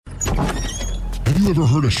You ever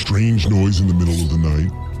heard a strange noise in the middle of the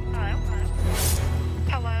night?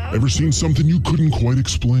 Hello? Ever seen something you couldn't quite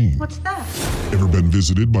explain? What's that? Ever been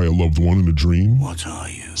visited by a loved one in a dream? What are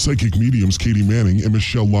you? Psychic mediums Katie Manning and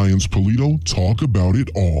Michelle Lyons-Polito talk about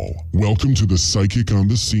it all. Welcome to the Psychic on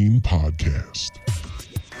the Scene podcast.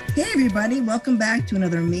 Hey everybody, welcome back to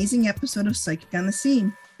another amazing episode of Psychic on the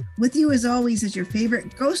Scene. With you as always is your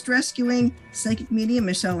favorite ghost rescuing psychic medium,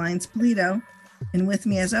 Michelle Lyons-Polito. And with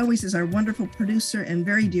me as always is our wonderful producer and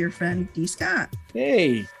very dear friend, D. Scott.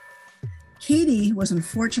 Hey. Katie was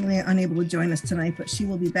unfortunately unable to join us tonight, but she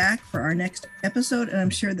will be back for our next episode, and I'm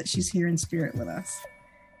sure that she's here in spirit with us.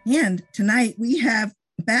 And tonight we have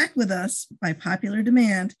back with us, by popular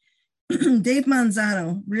demand, Dave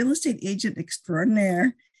Manzano, real estate agent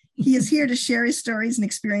extraordinaire. He is here to share his stories and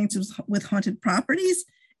experiences with haunted properties,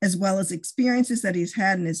 as well as experiences that he's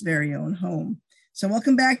had in his very own home. So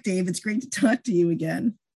welcome back, Dave. It's great to talk to you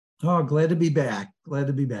again. Oh, glad to be back. Glad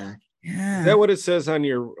to be back. Yeah. Is that what it says on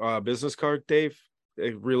your business card, Dave?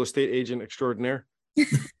 A real estate agent extraordinaire?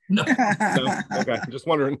 No. No? Okay, just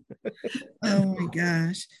wondering. Oh my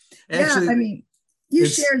gosh. Actually, yeah, I mean, you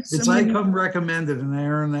it's, shared it's some. I come recommended, and I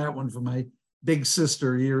earned that one from my big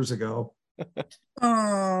sister years ago.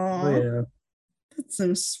 Oh, Yeah. That's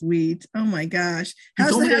so sweet. Oh my gosh. She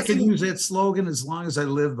How's told the me I house? could use that slogan as long as I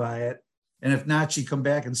live by it. And if not, she'd come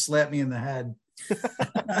back and slap me in the head.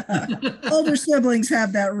 Older siblings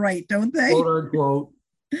have that right, don't they? Quote unquote.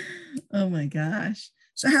 Oh my gosh.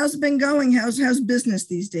 So how's it been going? How's business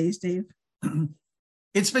these days, Dave?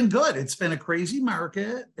 It's been good. It's been a crazy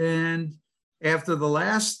market. And after the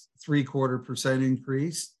last 0.75%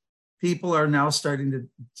 increase, people are now starting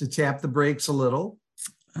to tap the brakes a little.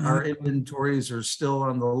 Our inventories are still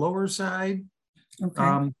on the lower side.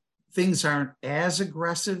 Okay. Things aren't as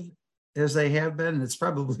aggressive as they have been. It's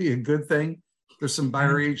probably a good thing. There's some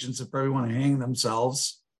buyer agents that probably want to hang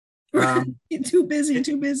themselves. Too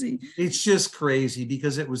busy. It's just crazy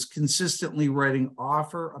because it was consistently writing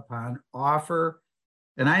offer upon offer.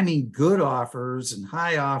 And I mean good offers and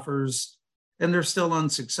high offers. And they're still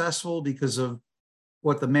unsuccessful because of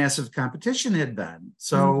what the massive competition had been.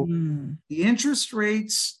 So the interest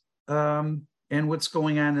rates and what's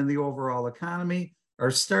going on in the overall economy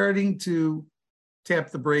are starting to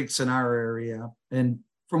tap the brakes in our area. And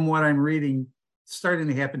from what I'm reading, starting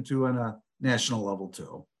to happen too on a national level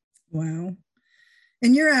too. Wow.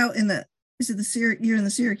 And you're out in you're in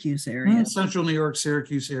the Syracuse area. Central New York,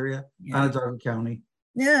 Syracuse area, Onondaga County.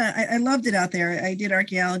 Yeah, I loved it out there. I did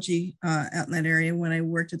archaeology out in that area when I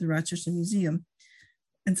worked at the Rochester Museum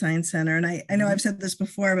and Science Center. And I know I've said this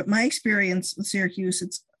before, but my experience with Syracuse,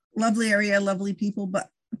 it's a lovely area, lovely people, but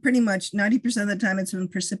pretty much 90% of the time it's been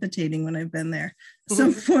precipitating when I've been there.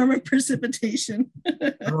 Some form of precipitation.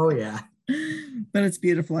 Oh, yeah. But it's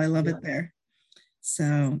beautiful. I love it there.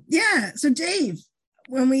 So, yeah. So, Dave,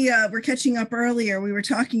 when we were catching up earlier, we were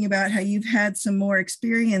talking about how you've had some more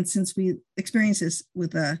experiences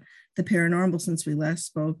with the paranormal since we last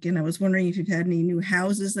spoke. And I was wondering if you've had any new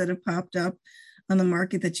houses that have popped up on the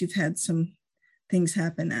market that you've had some things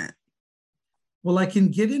happen at. Well, I can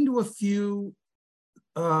get into a few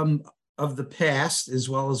of the past as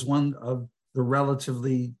well as one of the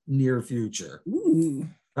relatively near future. Ooh.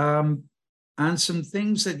 On some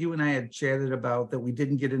things that you and I had chatted about that we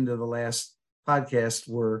didn't get into the last podcast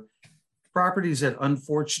were properties that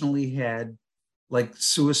unfortunately had like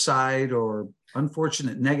suicide or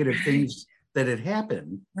unfortunate negative things that had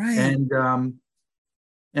happened. Right.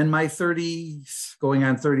 And my going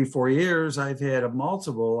on 34 years, I've had a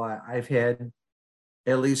multiple. I've had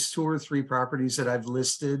at least 2 or 3 properties that I've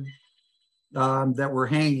listed that were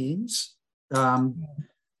hangings.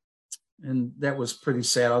 And that was pretty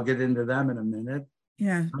sad. I'll get into them in a minute.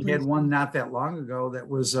 Yeah. I had one not that long ago that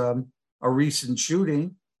was a recent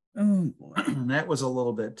shooting. Oh, boy. That was a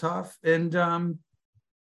little bit tough. And then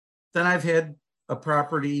I've had a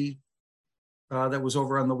property that was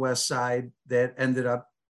over on the west side that ended up,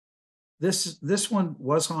 this one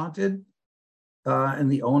was haunted,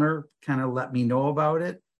 and the owner kind of let me know about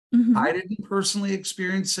it. Mm-hmm. I didn't personally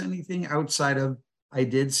experience anything outside of, I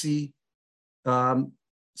did see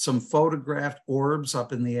some photographed orbs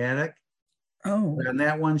up in the attic. Oh. And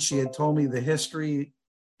that one, she had told me the history,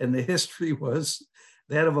 and the history was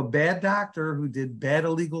that of a bad doctor who did bad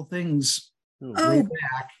illegal things way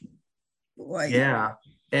back. Boy. Yeah.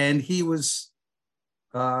 And he was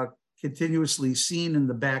continuously seen in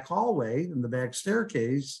the back hallway, in the back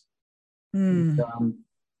staircase. But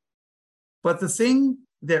the thing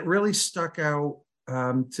that really stuck out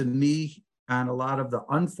to me on a lot of the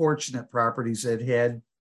unfortunate properties that had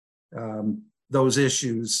those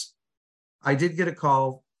issues, I did get a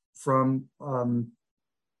call from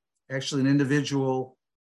actually an individual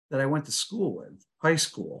that I went to school with, high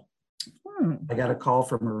school. I got a call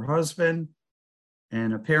from her husband,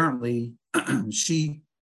 and apparently she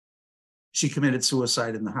committed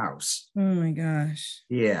suicide in the house. Oh my gosh.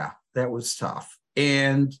 Yeah, that was tough.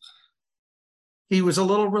 And he was a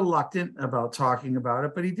little reluctant about talking about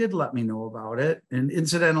it, but he did let me know about it. And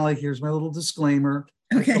incidentally, here's my little disclaimer.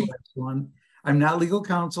 Okay. I'm not legal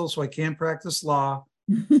counsel, so I can't practice law.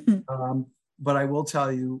 But I will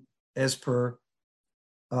tell you, as per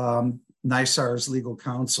NYSAR's legal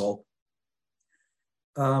counsel,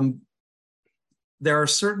 there are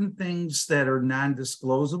certain things that are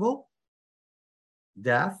non-disclosable: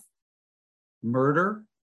 death, murder,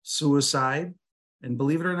 suicide, and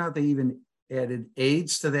believe it or not, they even added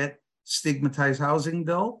AIDS to that stigmatized housing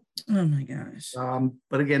bill. Oh my gosh.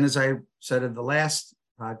 But again, as I said in the last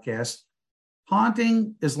podcast,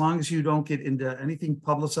 haunting, as long as you don't get into anything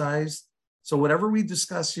publicized. So whatever we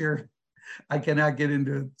discuss here, I cannot get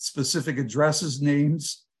into specific addresses,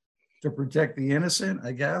 names, to protect the innocent,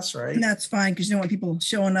 I guess, right? And that's fine, because you don't want people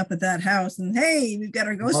showing up at that house and, hey, we've got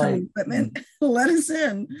our ghost hunting equipment. Let us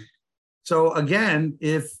in. So again,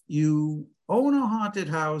 if you own a haunted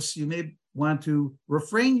house, you may want to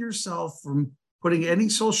refrain yourself from putting any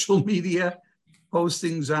social media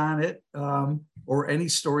postings on it, or any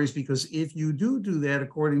stories, because if you do that,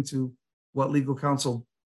 according to what legal counsel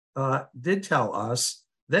did tell us,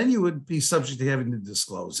 then you would be subject to having to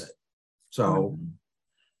disclose it. So,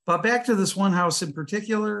 but back to this one house in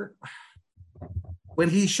particular, when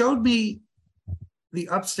he showed me the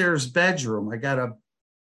upstairs bedroom, I got a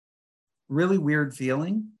really weird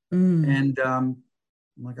feeling. And I'm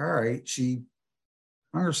like, all right, she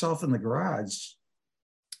hung herself in the garage.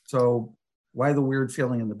 So why the weird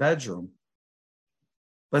feeling in the bedroom?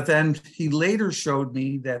 But then he later showed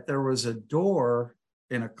me that there was a door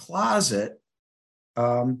in a closet,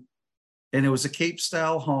 and it was a Cape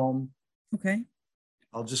style home. Okay.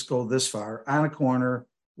 I'll just go this far, on a corner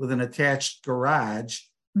with an attached garage.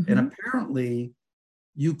 And apparently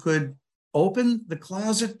you could open the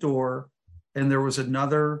closet door, and there was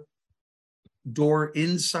another door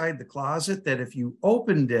inside the closet that if you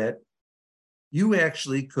opened it, you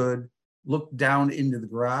actually could look down into the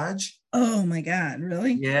garage. Oh my God,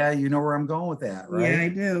 really? Yeah, you know where I'm going with that, right? Yeah, I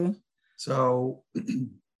do. So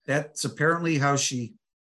that's apparently how she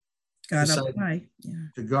Got up decided high.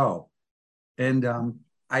 to go. And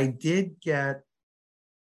I did get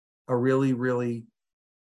a really, really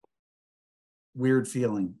weird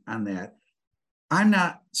feeling on that. I'm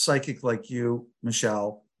not psychic like you,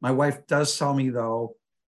 Michelle. My wife does tell me, though,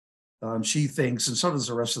 she thinks, and so does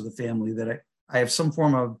the rest of the family, that I have some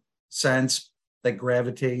form of sense that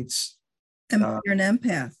gravitates. You're an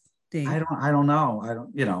empath, Dave. I don't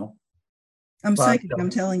know. I'm psychic. I'm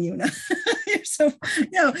telling you.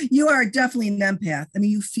 You are definitely an empath. I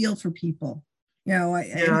mean, you feel for people. I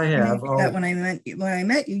have. That when I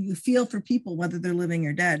met you, you feel for people, whether they're living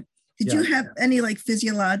or dead. Did you have any like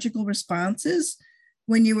physiological responses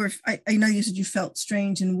when you were? I know you said you felt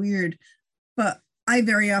strange and weird, but I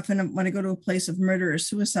very often, when I go to a place of murder or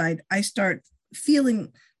suicide, I start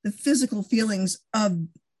feeling the physical feelings of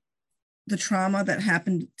the trauma that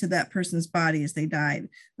happened to that person's body as they died.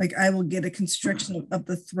 Like I will get a constriction of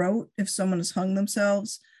the throat if someone has hung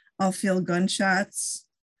themselves. I'll feel gunshots.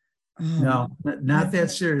 No, not that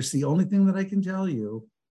serious. The only thing that I can tell you,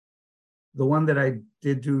 the one that I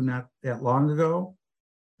did do not that long ago,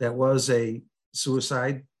 that was a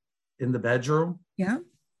suicide in the bedroom. Yeah.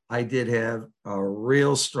 I did have a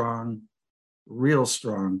real strong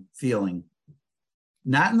feeling.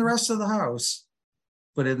 Not in the rest of the house,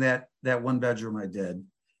 but in that one bedroom I did.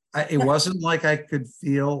 It wasn't like I could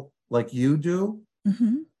feel like you do,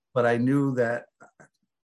 but I knew that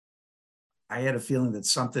I had a feeling that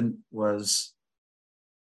something was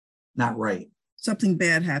not right. Something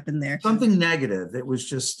bad happened there. Something negative. It was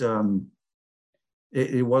just,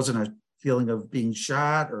 it wasn't a feeling of being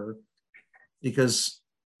shot, or because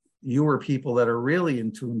you were people that are really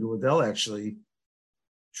in tune to it. They'll actually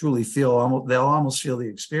truly feel, they'll almost feel the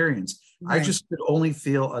experience. Right. I just could only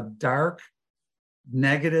feel a dark,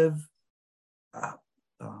 negative,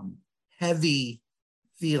 heavy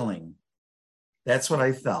feeling. That's what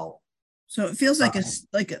I felt. So it feels like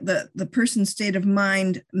the person's state of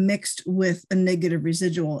mind mixed with a negative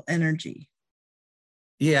residual energy.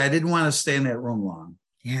 Yeah, I didn't want to stay in that room long.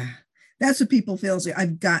 Yeah, that's what people feel. Like,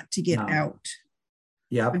 I've got to get out.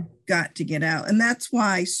 Yeah, I've got to get out. And that's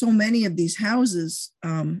why so many of these houses,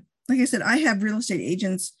 like I said, I have real estate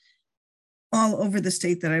agents all over the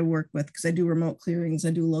state that I work with, because I do remote clearings,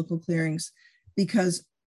 I do local clearings, because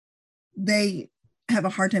they have a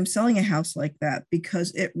hard time selling a house like that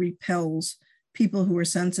because it repels people who are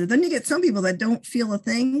sensitive. Then you get some people that don't feel a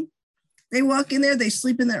thing. They walk in there, they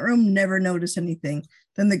sleep in that room, never notice anything.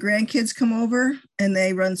 Then the grandkids come over and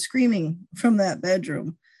they run screaming from that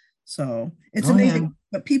bedroom. So it's amazing. Yeah.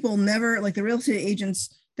 But people never, like the real estate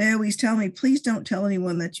agents, they always tell me, please don't tell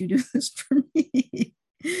anyone that you do this for me.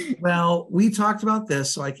 Well, we talked about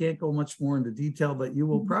this, so I can't go much more into detail, but you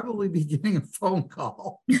will probably be getting a phone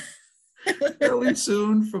call fairly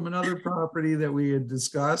soon from another property that we had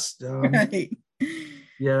discussed. Right.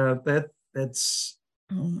 Yeah, that's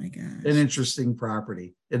oh my gosh, an interesting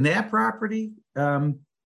property. In that property, there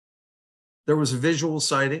was a visual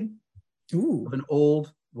sighting of an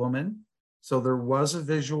old woman. So there was a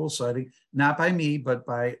visual sighting, not by me, but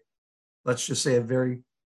by, let's just say, a very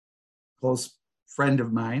close friend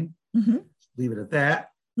of mine. Mm-hmm. Leave it at that.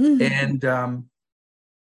 Mm-hmm. And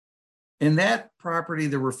in that property,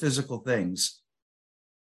 there were physical things,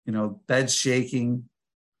 beds shaking.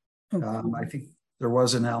 Cool. I think there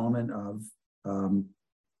was an element of,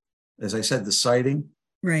 as I said, the sighting.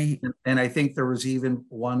 Right. And I think there was even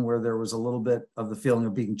one where there was a little bit of the feeling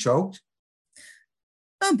of being choked.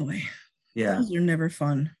 Oh boy. Yeah. Those are never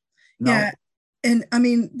fun. No. Yeah. And I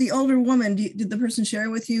mean, the older woman, did the person share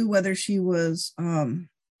with you whether she was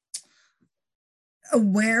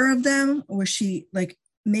aware of them? Or was she like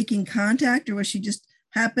making contact, or was she just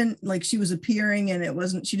happened, like she was appearing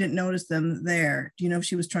and she didn't notice them there? Do you know if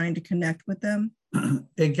she was trying to connect with them?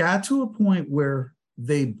 It got to a point where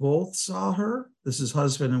they both saw her. This is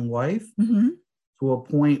husband and wife, mm-hmm. to a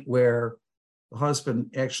point where the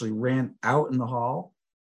husband actually ran out in the hall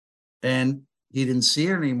and he didn't see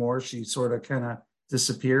her anymore. She sort of kind of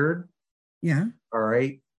disappeared. Yeah. All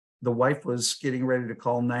right. The wife was getting ready to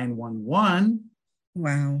call 911.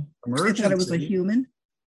 Wow. Emergency. I thought it was a human.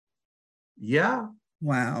 Yeah.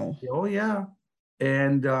 Wow. Oh, yeah.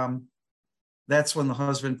 And that's when the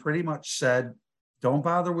husband pretty much said, don't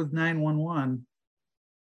bother with 911.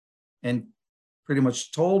 And pretty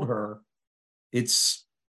much told her it's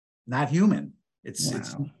not human.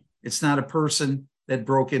 It's not a person that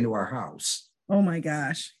broke into our house. Oh my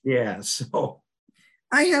gosh. Yeah. So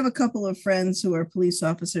I have a couple of friends who are police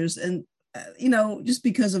officers, and just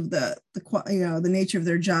because of the nature of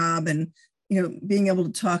their job and being able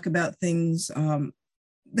to talk about things,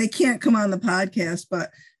 they can't come on the podcast, but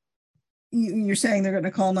you're saying they're going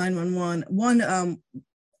to call 911. One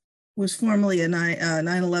was formerly a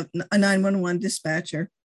 911 dispatcher,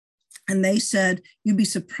 and they said you'd be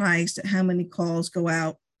surprised at how many calls go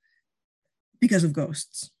out because of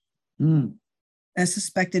ghosts. As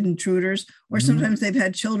suspected intruders, or sometimes they've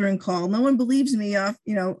had children call. No one believes me,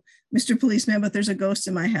 Mr. Policeman, but there's a ghost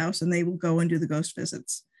in my house, and they will go and do the ghost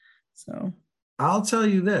visits. So I'll tell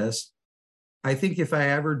you this. I think if I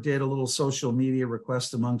ever did a little social media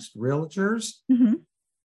request amongst realtors, mm-hmm.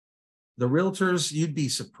 the realtors, you'd be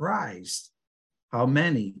surprised how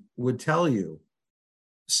many would tell you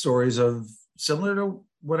stories of similar to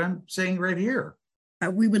what I'm saying right here.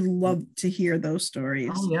 We would love to hear those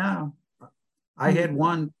stories. Oh, yeah. I had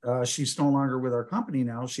one, she's no longer with our company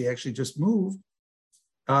now. She actually just moved.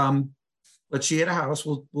 But she had a house,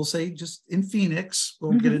 we'll say just in Phoenix.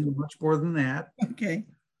 We'll get into much more than that. Okay.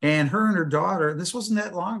 And her and her daughter, this wasn't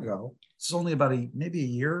that long ago. It's only about maybe a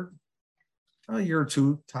year or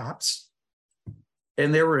two tops.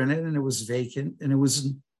 And they were in it, and it was vacant, and it was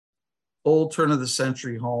an old turn of the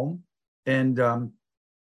century home. And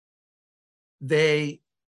they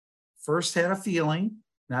first had a feeling,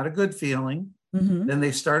 not a good feeling. Mm-hmm. Then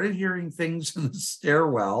they started hearing things in the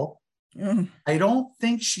stairwell. Mm. I don't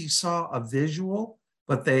think she saw a visual,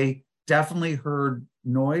 but they definitely heard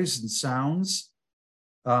noise and sounds.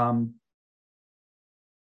 Not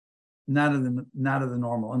of the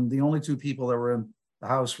normal. And the only two people that were in the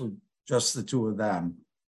house were just the two of them.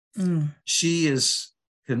 Mm. She is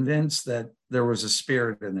convinced that there was a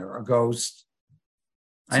spirit in there, a ghost.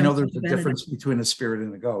 I know there's a difference between a spirit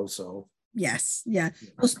and a ghost, so. Yes. Yeah.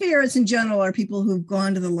 Well, spirits in general are people who've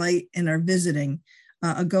gone to the light and are visiting.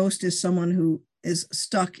 A ghost is someone who is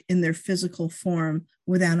stuck in their physical form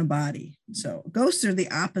without a body. So ghosts are the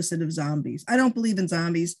opposite of zombies. I don't believe in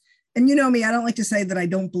zombies. And you know me, I don't like to say that I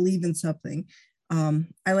don't believe in something.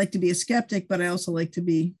 I like to be a skeptic, but I also like to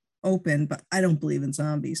be open, but I don't believe in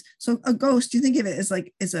zombies. So a ghost, you think of it as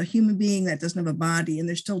like, it's a human being that doesn't have a body, and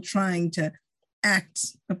they're still trying to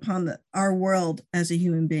act upon our world as a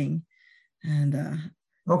human being. And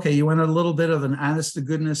okay, you want a little bit of an honest to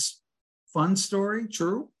goodness fun story?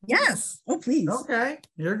 True? Yes. Oh, please. Okay,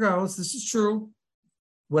 here goes. This is true.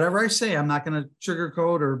 Whatever I say, I'm not going to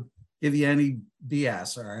sugarcoat or give you any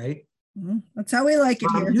BS. All right. That's how we like it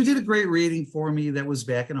here. You did a great reading for me. That was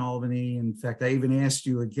back in Albany. In fact, I even asked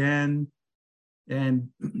you again. And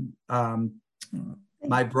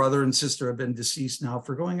my brother and sister have been deceased now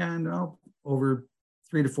for going on over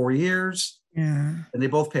 3 to 4 years. Yeah. And they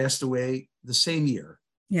both passed away the same year.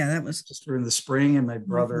 Yeah, that was sister in the spring and my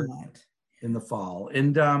brother in the fall.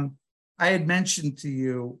 And I had mentioned to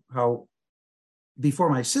you how before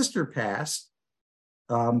my sister passed,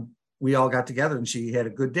 we all got together and she had a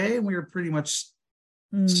good day and we were pretty much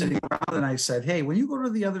sitting around, and I said, hey, when you go to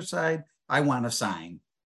the other side, I want a sign.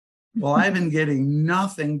 Well, I've been getting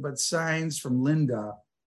nothing but signs from Linda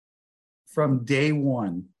from day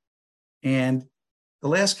one. And the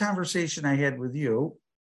last conversation I had with you,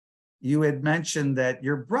 you had mentioned that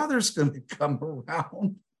your brother's going to come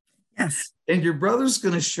around. Yes. And your brother's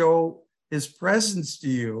going to show his presence to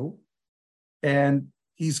you. And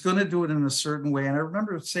he's going to do it in a certain way. And I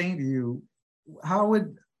remember saying to you, how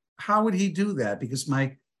would he do that? Because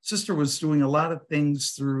my sister was doing a lot of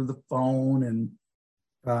things through the phone and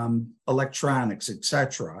electronics,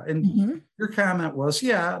 etc. And your comment was,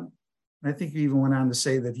 yeah. I think you even went on to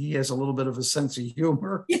say that he has a little bit of a sense of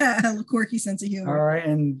humor. Yeah, a quirky sense of humor. All right.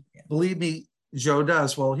 And believe me, Joe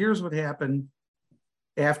does. Well, here's what happened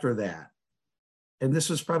after that. And this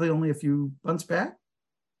was probably only a few months back.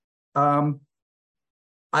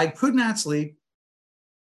 I could not sleep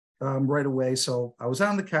right away. So I was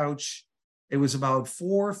on the couch. It was about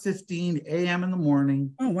 4:15 a.m. in the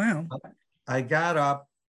morning. Oh, wow. I got up.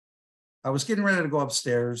 I was getting ready to go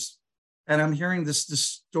upstairs. And I'm hearing this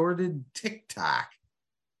distorted tick-tock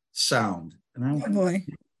sound. And it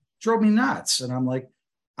drove me nuts. And I'm like,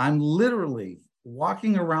 I'm literally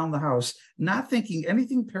walking around the house, not thinking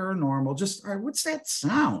anything paranormal, just, all right, what's that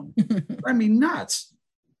sound? Drove me nuts.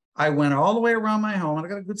 I went all the way around my home, and I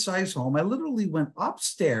got a good sized home. I literally went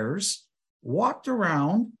upstairs, walked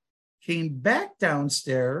around, came back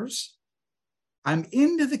downstairs. I'm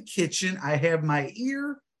into the kitchen. I have my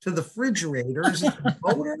ear to the refrigerator. Is it the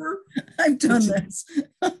motor? I've done this.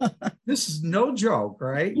 This is no joke,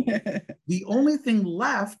 right? The only thing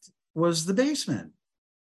left was the basement.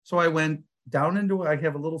 So I went down I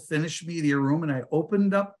have a little finished media room, and I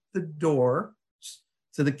opened up the door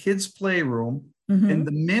to the kids' playroom. And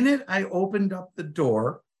the minute I opened up the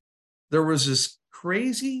door, there was this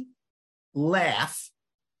crazy laugh.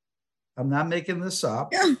 I'm not making this up.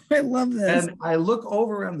 Yeah, I love this. And I look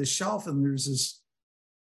over on the shelf, and there's this,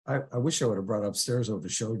 I wish I would have brought upstairs. I would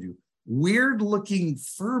have showed you. Weird looking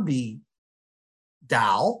Furby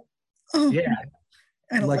doll. Oh, yeah.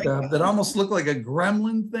 Like that almost looked like a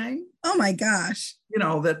gremlin thing. Oh my gosh.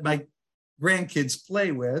 That my grandkids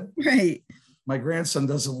play with. Right. My grandson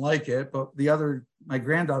doesn't like it, but my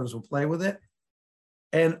granddaughters will play with it.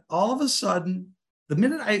 And all of a sudden, the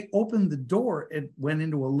minute I opened the door, it went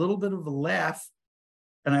into a little bit of a laugh,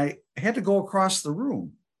 and I had to go across the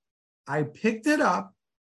room. I picked it up.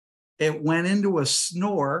 It went into a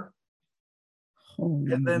snore,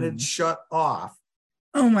 and then it shut off.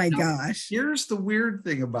 Oh my gosh. Here's the weird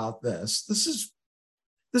thing about this. This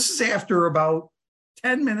is after about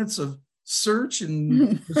 10 minutes of search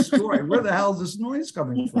and destroy. Where the hell is this noise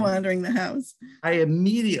coming from? Wandering the house. I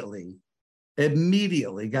immediately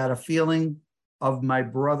got a feeling of my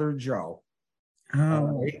brother Joe.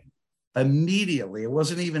 Oh. Right? Immediately. It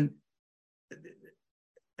wasn't even,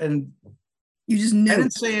 and you just knew. I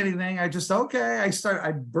didn't say anything. I just, okay.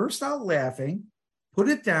 I burst out laughing, put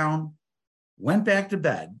it down, went back to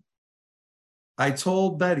bed. I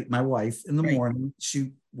told Betty, my wife, in the morning,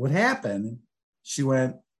 what happened? She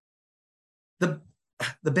went,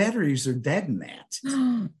 the batteries are dead in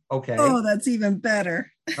that. Okay. Oh, that's even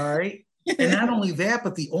better. All right. And not only that,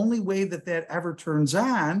 but the only way that ever turns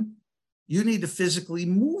on, you need to physically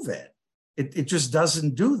move it. It just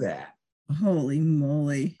doesn't do that. Holy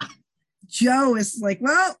moly. Joe is like,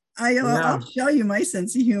 well, I'll show you my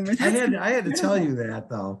sense of humor. I had to tell you that,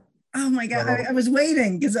 though. Oh my God. I was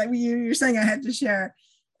waiting because you're saying I had to share.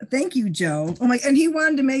 Thank you, Joe. Oh my, and he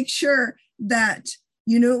wanted to make sure that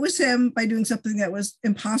you knew it was him by doing something that was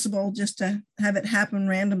impossible, just to have it happen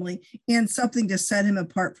randomly, and something to set him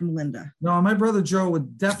apart from Linda. No, my brother Joe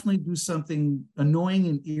would definitely do something annoying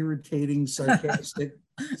and irritating, sarcastic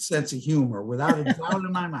sense of humor, without a doubt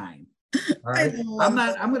in my mind. All right. I'm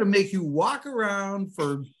going to make you walk around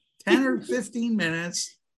for 10 or 15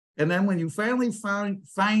 minutes. And then when you finally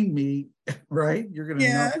find me, right, you're going to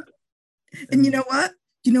know. And you know what?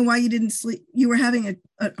 Do you know why you didn't sleep? You were having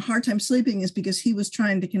a hard time sleeping is because he was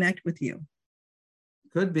trying to connect with you.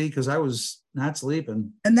 Could be because I was not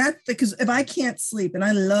sleeping. And that's because if I can't sleep, and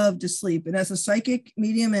I love to sleep, and as a psychic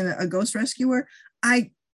medium and a ghost rescuer,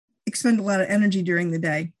 I expend a lot of energy during the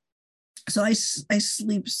day. So I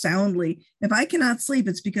sleep soundly. If I cannot sleep,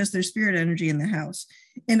 it's because there's spirit energy in the house.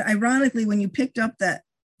 And ironically, when you picked up that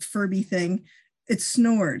Furby thing, it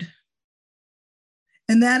snored.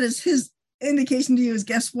 And that is his indication to you is,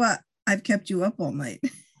 guess what? I've kept you up all night.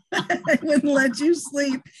 I wouldn't let you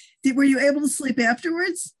sleep. Were you able to sleep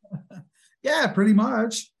afterwards? Yeah, pretty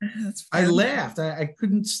much. That's I laughed. I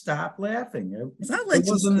couldn't stop laughing. It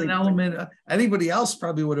wasn't an element. Anybody else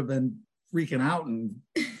probably would have been freaking out.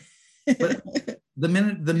 But the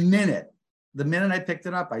minute I picked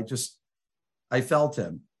it up, I felt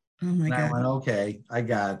him. Oh my God. I went, okay, I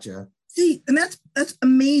got you. See, and that's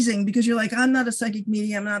amazing, because you're like, I'm not a psychic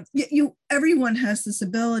medium. I'm not. Everyone has this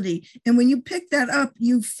ability, and when you pick that up,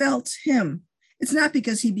 you felt him. It's not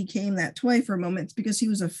because he became that toy for a moment. It's because he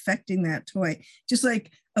was affecting that toy. Just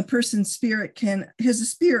like a person's spirit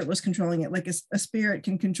his spirit was controlling it. Like a spirit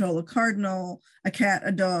can control a cardinal, a cat,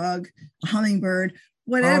 a dog, a hummingbird,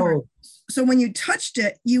 whatever. Oh. So when you touched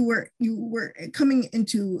it, you were coming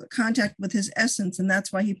into contact with his essence, and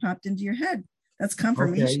that's why he popped into your head. That's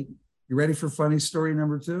confirmation. Okay. You ready for funny story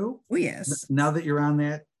number 2? Oh, yes. Now that you're on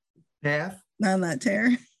that path. On that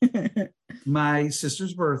tear. My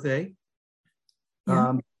sister's birthday.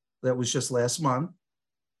 Yeah. That was just last month.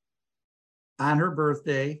 On her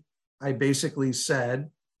birthday, I basically said,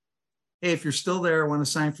 hey, if you're still there, I want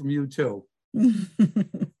to sign from you too.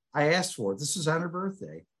 I asked for it. This is on her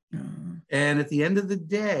birthday. And at the end of the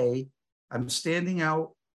day, I'm standing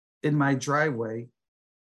out in my driveway,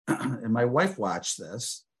 and my wife watched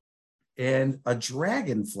this, and a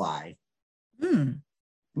dragonfly.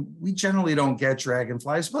 We generally don't get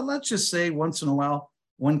dragonflies, but let's just say once in a while,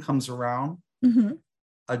 one comes around. Mm-hmm.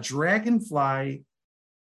 A dragonfly,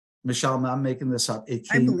 Michelle, I'm not making this up.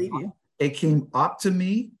 I believe you. It came up to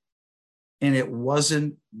me, and it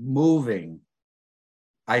wasn't moving.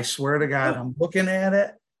 I swear to God, I'm looking at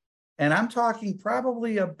it, and I'm talking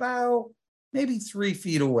probably about maybe 3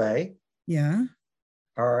 feet away. Yeah.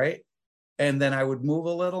 All right. And then I would move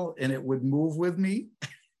a little, and it would move with me.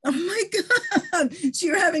 Oh my God. So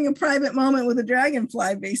you're having a private moment with a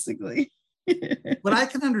dragonfly, basically. But I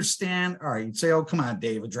can understand. All right. You'd say, oh, come on,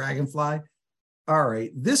 Dave, a dragonfly. All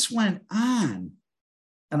right. This went on,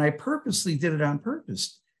 and I purposely did it on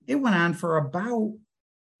purpose. It went on for about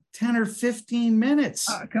 10 or 15 minutes.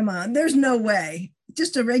 Oh, come on. There's no way.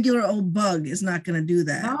 Just a regular old bug is not going to do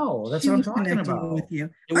that. No, that's what I'm talking about. With you.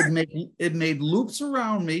 It made loops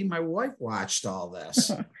around me. My wife watched all this.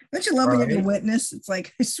 Don't you love when you're a witness? It's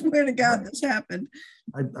like, I swear to God, this happened.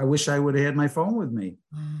 I wish I would have had my phone with me.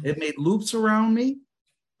 It made loops around me,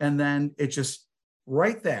 and then it just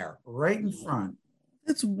right there, right in front.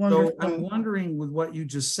 That's wonderful. So I'm wondering, with what you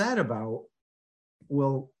just said about,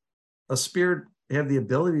 will a spirit have the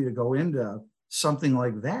ability to go into something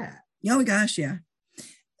like that? Oh gosh, yeah.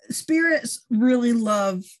 Spirits really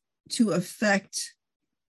love to affect,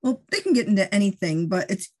 well, they can get into anything,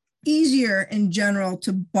 but it's easier in general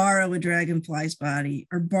to borrow a dragonfly's body,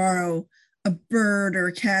 or borrow a bird or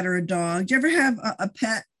a cat or a dog. Do you ever have a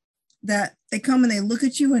pet that they come and they look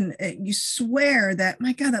at you, and you swear that,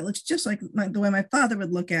 my God, that looks just like the way my father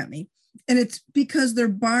would look at me? And it's because they're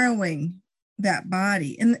borrowing that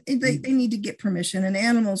body, and they need to get permission, and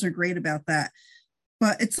animals are great about that.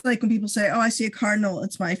 But it's like when people say, oh, I see a cardinal,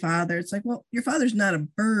 it's my father. It's like, well, your father's not a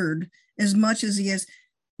bird as much as he is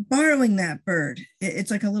borrowing that bird. It's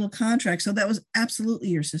like a little contract. So that was absolutely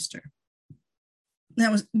your sister.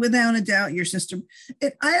 That was without a doubt your sister.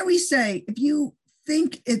 I always say, if you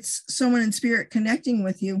think it's someone in spirit connecting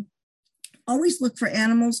with you, always look for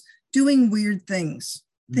animals doing weird things,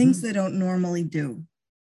 things they don't normally do.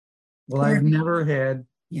 Well, I've never had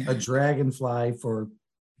a dragonfly for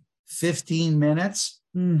 15 minutes.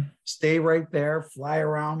 Stay right there, fly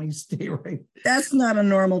around me, stay right there. That's not a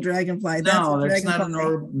normal dragonfly. That's not a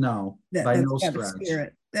normal, no, by no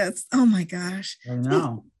stretch. That's, oh my gosh. I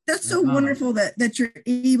know. That's so wonderful that you're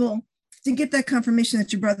able to get that confirmation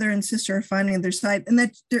that your brother and sister are finding their side, and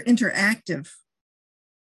that they're interactive.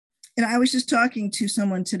 And I was just talking to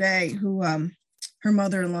someone today who her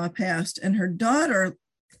mother-in-law passed, and her daughter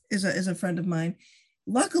is a friend of mine.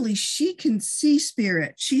 Luckily, she can see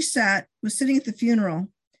spirit. She was sitting at the funeral,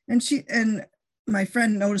 and my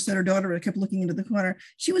friend noticed that her daughter kept looking into the corner.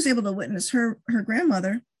 She was able to witness her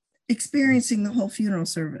grandmother experiencing the whole funeral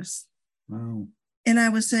service. Wow. And I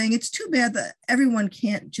was saying, it's too bad that everyone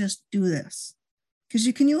can't just do this.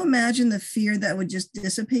 Because can you imagine the fear that would just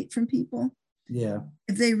dissipate from people? Yeah.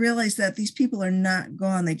 If they realize that these people are not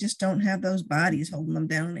gone, they just don't have those bodies holding them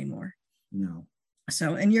down anymore. No.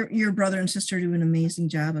 So, and your brother and sister do an amazing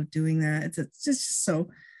job of doing that. It's just so.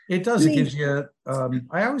 It does. I It mean, gives you,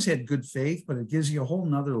 I always had good faith, but it gives you a whole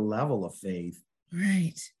nother level of faith.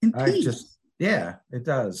 right. And I peace. just, yeah, it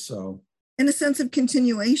does. So, And a sense of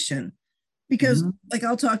continuation. Because Mhm. like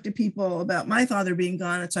I'll talk to people about my father being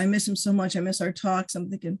gone. And so I miss him so much. I miss our talks. I'm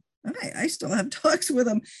thinking, I still have talks with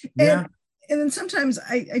him. yeah. And then sometimes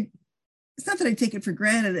it's not that I take it for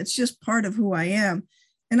granted. It's just part of who I am.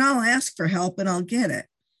 And I'll ask for help and I'll get it.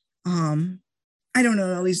 I don't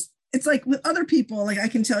know always. It's like with other people, like I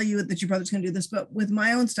can tell you that your brother's going to do this, but with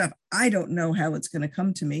my own stuff, I don't know how it's going to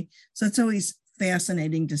come to me. So it's always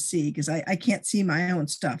fascinating to see because I can't see my own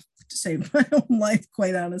stuff to save my own life,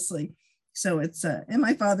 quite honestly. So it's, and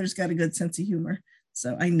my father's got a good sense of humor.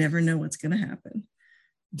 So I never know what's going to happen.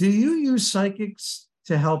 Do you use psychics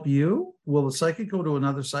to help you? Will a psychic go to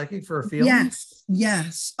another psychic for a feeling? Yes.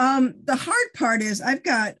 Yes. The hard part is I've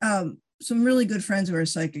got some really good friends who are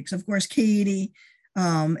psychics. Of course, Katie,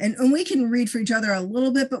 and we can read for each other a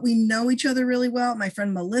little bit, but we know each other really well. My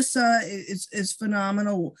friend Melissa is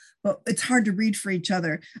phenomenal, but it's hard to read for each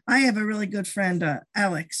other. I have a really good friend,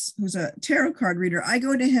 Alex, who's a tarot card reader. I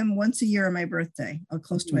go to him once a year on my birthday,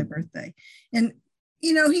 close to my birthday. And,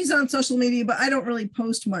 he's on social media, but I don't really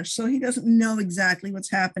post much. So he doesn't know exactly what's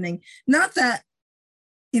happening. Not that,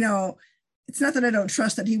 it's not that I don't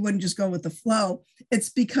trust that he wouldn't just go with the flow. It's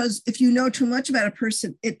because if you know too much about a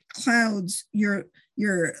person, it clouds your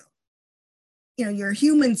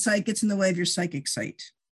human sight gets in the way of your psychic sight,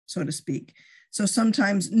 so to speak. So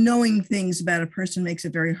sometimes knowing things about a person makes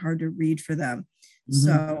it very hard to read for them. Mm-hmm.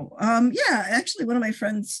 So actually one of my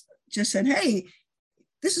friends just said, hey,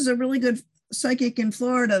 this is a really good psychic in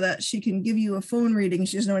Florida that she can give you a phone reading.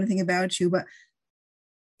 She doesn't know anything about you, but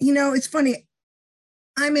it's funny.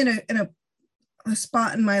 I'm in a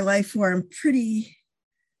spot in my life where I'm pretty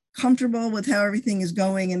comfortable with how everything is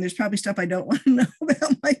going. And there's probably stuff I don't want to know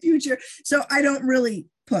about my future. So I don't really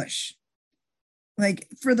push. Like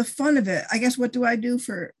for the fun of it, I guess what do I do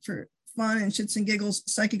for fun and shits and giggles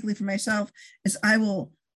psychically for myself is I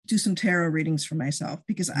will do some tarot readings for myself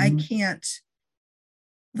because I can't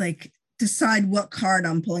decide what card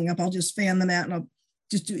I'm pulling up. I'll just fan them out and I'll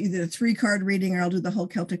just do either a 3-card reading or I'll do the whole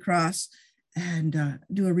Celtic cross and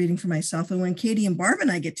do a reading for myself. And when Katie and Barb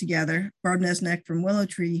and I get together, Barb Nesnek from Willow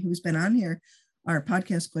Tree, who's been on here, our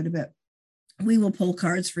podcast quite a bit, we will pull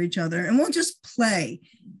cards for each other and we'll just play.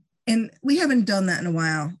 And we haven't done that in a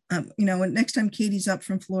while. When next time Katie's up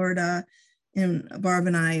from Florida and Barb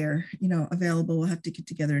and I are, available, we'll have to get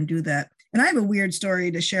together and do that. And I have a weird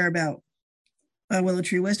story to share about Willow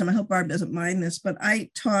Tree Wisdom. I hope Barb doesn't mind this, but I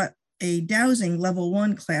taught a dowsing level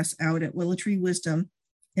 1 class out at Willow Tree Wisdom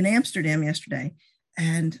in Amsterdam yesterday.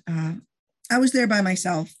 And I was there by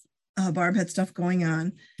myself. Barb had stuff going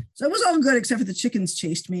on. So it was all good except for the chickens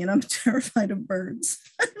chased me and I'm terrified of birds.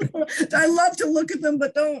 I love to look at them,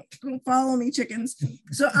 but don't follow me, chickens.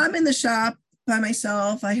 So I'm in the shop by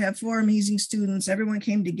myself. I have 4 amazing students. Everyone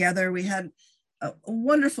came together. We had a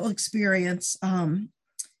wonderful experience. And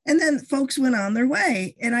then folks went on their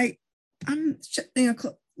way. And I'm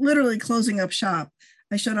literally closing up shop.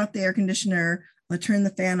 I shut off the air conditioner. I turned the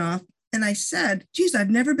fan off. And I said, geez, I've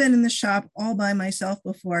never been in the shop all by myself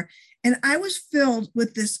before. And I was filled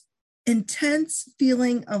with this intense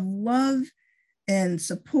feeling of love and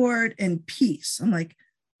support and peace. I'm like,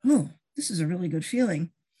 oh, this is a really good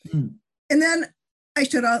feeling. And then I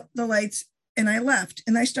shut off the lights and I left.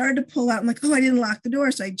 And I started to pull out. I'm like, oh, I didn't lock the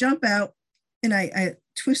door. So I jump out and I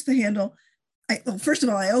twist the handle. First of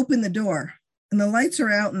all, I open the door and the lights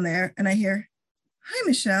are out in there. And I hear, hi,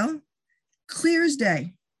 Michelle. Clear as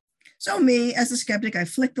day. So me, as a skeptic, I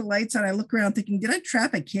flick the lights on. I look around thinking, did I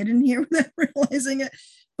trap a kid in here without realizing it?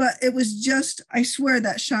 But it was just, I swear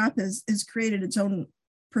that shop has created its own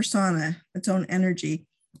persona, its own energy.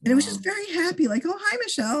 And it was just very happy, like, oh, hi,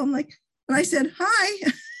 Michelle. I'm like, and I said,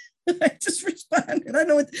 hi. I just responded. I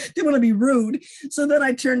didn't want to be rude. So then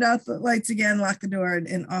I turned out the lights again, locked the door,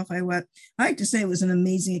 and off I went. I have to say it was an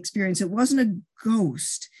amazing experience. It wasn't a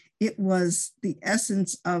ghost. It was the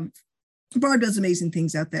essence of, Barb does amazing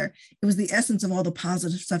things out there. It was the essence of all the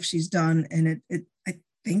positive stuff she's done. And I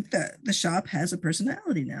think that the shop has a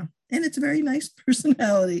personality now, and it's a very nice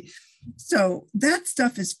personality. So that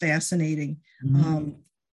stuff is fascinating.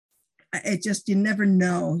 It just, you never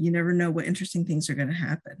know what interesting things are going to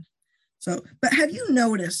happen. So, but have you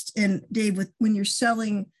noticed, and Dave, when you're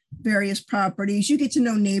selling various properties, you get to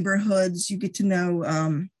know neighborhoods, you get to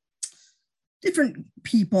know different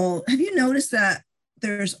people. Have you noticed that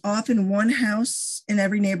there's often one house in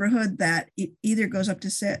every neighborhood that it either goes up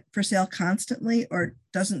for sale constantly or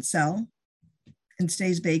doesn't sell and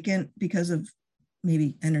stays vacant because of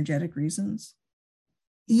maybe energetic reasons?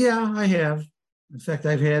 Yeah, I have. In fact,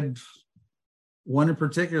 I've had one in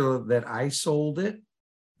particular that I sold it.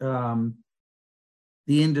 The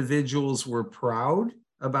individuals were proud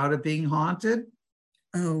about it being haunted.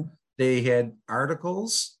 Oh, They had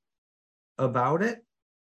articles about it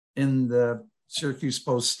in the Syracuse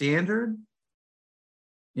Post-Standard.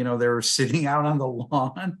 They were sitting out on the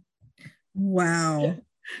lawn wow.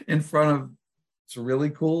 in front of, it's a really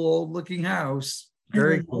cool old looking house.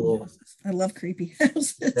 Very cool. I love creepy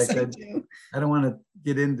houses. I do. I don't want to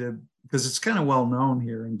get into, because it's kind of well known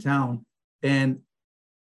here in town. And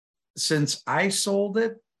since I sold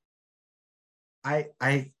it,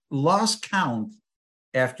 I lost count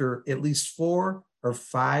after at least 4 or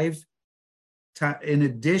 5 times. In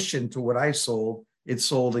addition to what I sold, it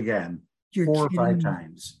sold again. You're 4 or 5 kidding.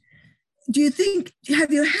 times. Do you think,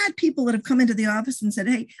 have you had people that have come into the office and said,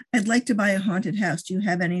 hey, I'd like to buy a haunted house. Do you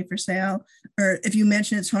have any for sale? Or if you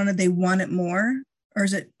mention it's haunted, they want it more? Or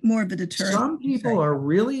is it more of a deterrent? Some people are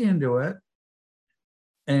really into it.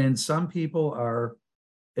 And some people are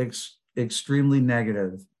extremely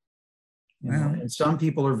negative. Wow. And some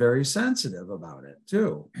people are very sensitive about it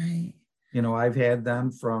too. Right. I've had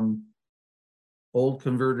them from old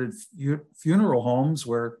converted funeral homes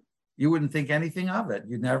where you wouldn't think anything of it.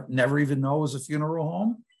 You'd never even know it was a funeral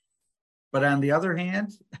home. But on the other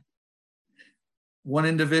hand, one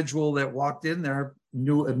individual that walked in there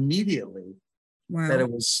knew immediately that it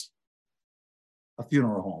was a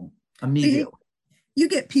funeral home. Immediately. You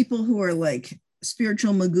get people who are like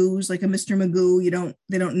spiritual magoos, like a Mr. Magoo.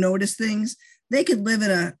 They don't notice things. They could live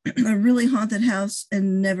in a really haunted house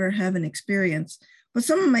and never have an experience. But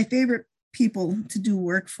some of my favorite people to do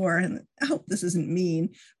work for, and I hope this isn't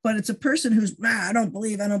mean, but it's a person who's, I don't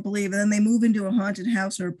believe. And then they move into a haunted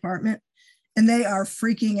house or apartment and they are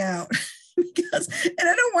freaking out because, and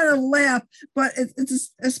I don't want to laugh, but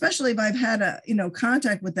it's especially if I've had a,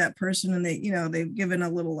 contact with that person and they, they've given a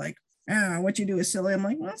little like, what you do is silly. I'm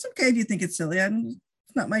like, well, it's okay if you think it's silly. It's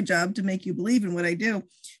not my job to make you believe in what I do.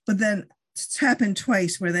 But then it's happened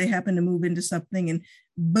twice where they happen to move into something and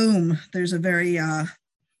boom, there's a very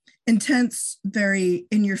intense, very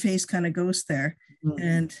in your face kind of ghost there. Mm-hmm.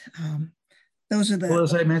 And those are the, well,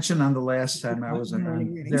 as I mentioned on the last time I was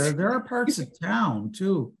on, there are parts of town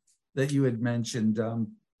too that you had mentioned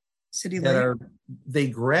City that they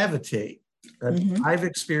gravitate. Mm-hmm. I've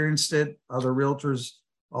experienced it. Other realtors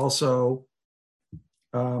also.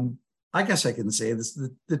 I guess I can say this: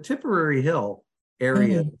 the Tipperary Hill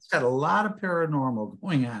area, mm-hmm. It's got a lot of paranormal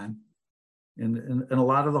going on, and a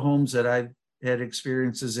lot of the homes that I've had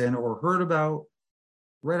experiences in or heard about,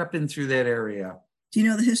 right up in through that area. Do you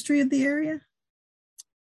know the history of the area?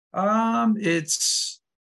 It's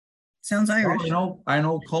sounds Irish. I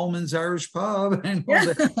know Coleman's Irish Pub. I know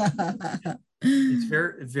that it's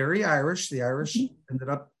very, very Irish. The Irish ended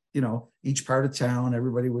up, each part of town,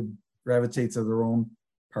 everybody would gravitate to their own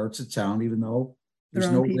parts of town, even though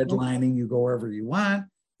there's no redlining. You go wherever you want.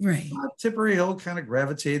 Right. Tipperary Hill kind of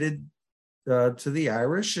gravitated to the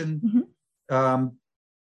Irish, and mm-hmm.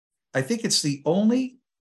 I think it's the only,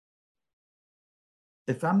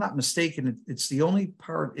 if I'm not mistaken, it's the only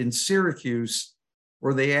part in Syracuse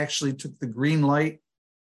where they actually took the green light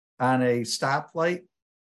on a stoplight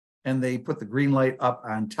and they put the green light up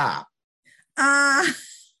on top.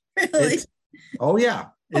 Really? Oh, yeah.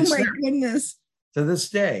 Oh, my goodness. To this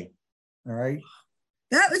day. All right.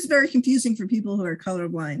 That was very confusing for people who are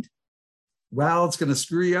colorblind. Well, it's going to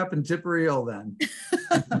screw you up in Tipperary Hill then.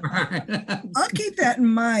 I'll keep that in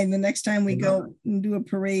mind the next time we go and do a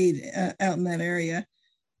parade out in that area.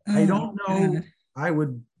 I don't know.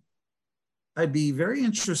 God. I'd be very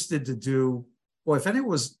interested to do, well, if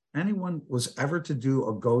anyone was ever to do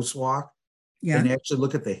a ghost walk and actually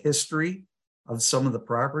look at the history of some of the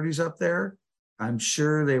properties up there, I'm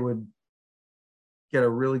sure they would get a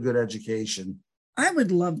really good education. I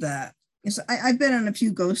would love that. I've been on a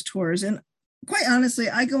few ghost tours, and quite honestly,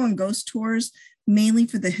 I go on ghost tours mainly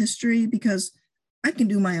for the history because I can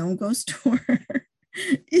do my own ghost tour.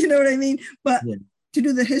 You know what I mean? But to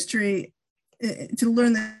do the history, to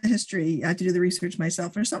learn the history, I have to do the research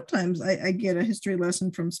myself. Or sometimes I get a history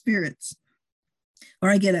lesson from spirits, or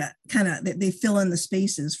I get a kind of, they fill in the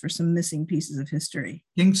spaces for some missing pieces of history.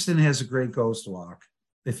 Kingston has a great ghost walk.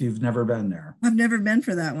 If you've never been there. I've never been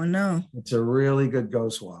for that one. No. It's a really good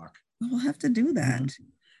ghost walk. We'll have to do that. Mm-hmm.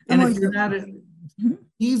 And if you're not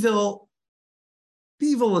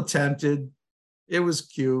Beeville attempted, it was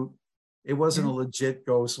cute. It wasn't a legit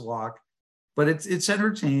ghost walk, but it's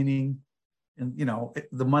entertaining. And,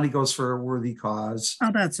 the money goes for a worthy cause.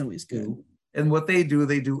 Oh, that's always good. And what they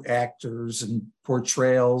do actors and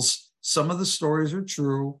portrayals. Some of the stories are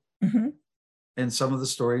true. Mm-hmm. And some of the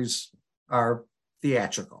stories are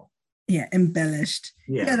theatrical. Yeah, embellished.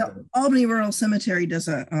 Yeah, the Albany Rural Cemetery does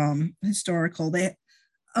a historical. They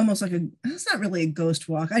almost like it's not really a ghost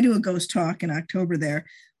walk. I do a ghost talk in October there,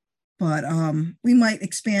 but we might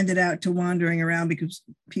expand it out to wandering around because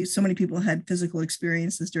so many people had physical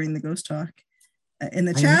experiences during the ghost talk in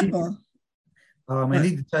the chapel. I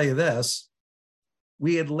need to tell you this.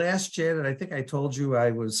 We had last chatted, I think I told you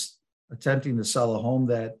I was attempting to sell a home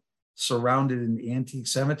that surrounded an antique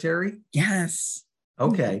cemetery. Yes.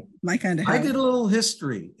 Okay. My kind of house. I did a little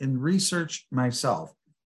history and research myself.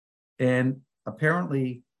 And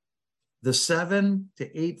apparently the 7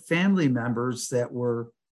 to 8 family members that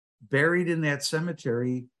were buried in that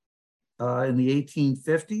cemetery in the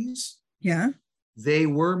 1850s, they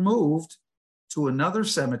were moved to another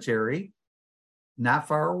cemetery not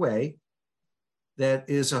far away that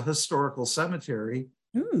is a historical cemetery.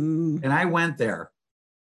 Ooh. And I went there.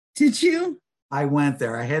 Did you? I went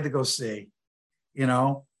there. I had to go see. You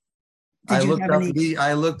know, I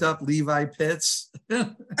looked up Levi Pitts.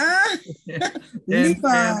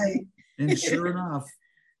 Levi. And sure enough,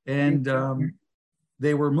 and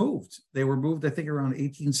they were moved. They were moved, I think, around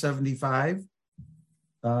 1875.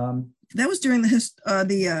 That was during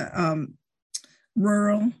the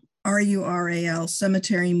rural RURAL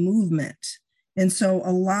cemetery movement. And so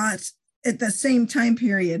a lot at the same time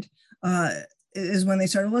period is when they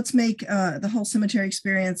started, let's make the whole cemetery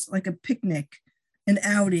experience like a picnic, an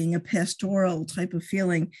outing, a pastoral type of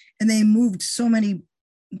feeling. And they moved so many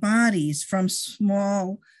bodies from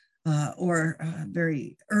small or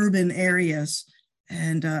very urban areas.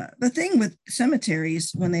 And the thing with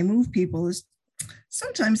cemeteries, when they move people, is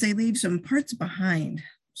sometimes they leave some parts behind.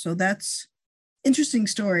 So that's interesting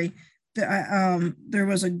story. There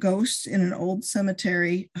was a ghost in an old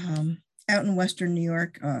cemetery out in Western New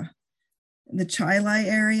York, the Chili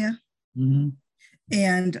area. Mm-hmm.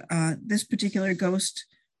 And this particular ghost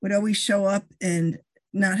would always show up and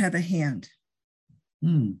not have a hand.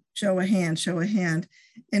 Show a hand.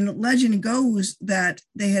 And legend goes that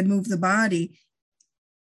they had moved the body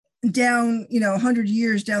down, 100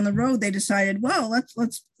 years down the road. They decided, well,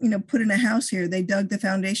 let's put in a house here. They dug the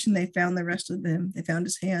foundation. They found the rest of him. They found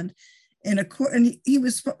his hand. And he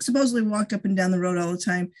was supposedly walked up and down the road all the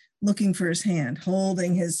time looking for his hand,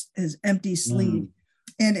 holding his empty sleeve.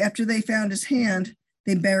 And after they found his hand,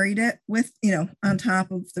 they buried it with, on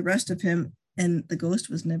top of the rest of him. And the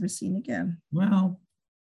ghost was never seen again. Well,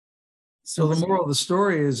 so the moral of the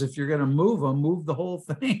story is, if you're going to move them, move the whole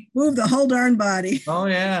thing. Move the whole darn body. Oh,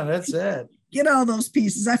 yeah, that's it. Get all those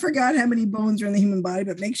pieces. I forgot how many bones are in the human body,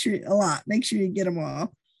 but make sure you get them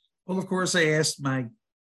all. Well, of course, I asked my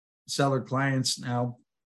seller clients now,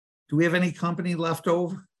 do we have any company left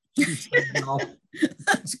over? No.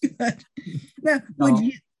 That's good. Now,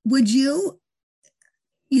 No. would you,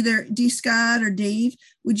 either D. Scott or Dave,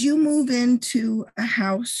 would you move into a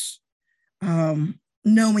house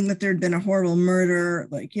knowing that there'd been a horrible murder?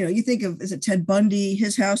 Like, you think of, is it Ted Bundy?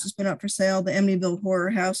 His house has been up for sale. The Amityville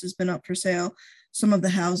Horror House has been up for sale. Some of the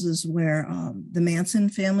houses where the Manson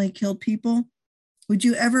family killed people. Would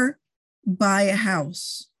you ever buy a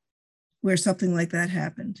house where something like that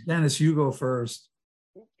happened? Dennis, you go first.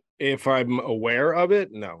 If I'm aware of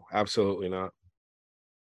it, no, absolutely not.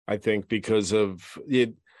 I think because of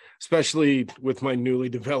it, especially with my newly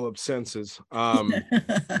developed senses,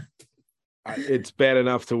 it's bad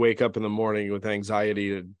enough to wake up in the morning with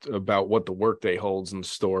anxiety about what the workday holds in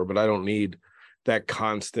store, but I don't need that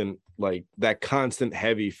constant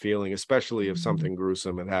heavy feeling, especially if something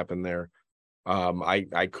gruesome had happened there.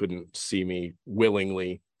 I couldn't see me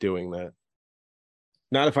willingly doing that.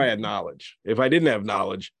 Not if I had knowledge. If I didn't have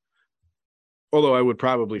knowledge, although I would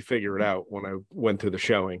probably figure it out when I went to the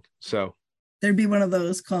showing. So there'd be one of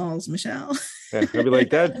those calls, Michelle. Yeah, I'd be like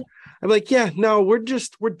that. I'm like, yeah, no, we're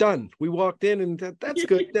done. We walked in and that's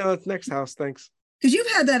good. No, next house, thanks. Because you've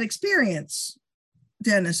had that experience,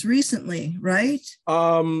 Dennis, recently, right?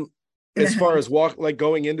 As far as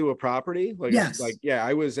going into a property, yes.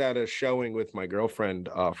 I was at a showing with my girlfriend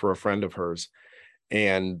for a friend of hers,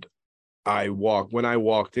 and when I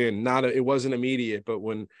walked in, it wasn't immediate, but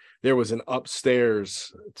when there was an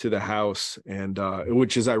upstairs to the house, and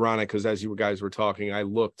which is ironic because as you guys were talking, I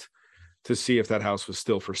looked to see if that house was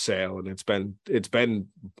still for sale, and it's been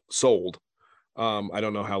sold. I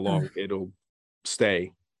don't know how long it'll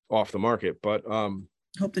stay off the market, but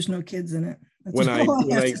hope there's no kids in it.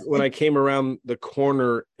 When I came around the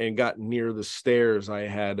corner and got near the stairs, I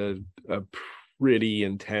had a pretty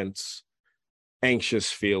intense,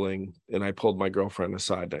 anxious feeling, and I pulled my girlfriend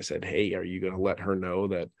aside and I said, "Hey, are you going to let her know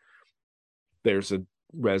that there's a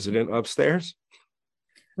resident upstairs?"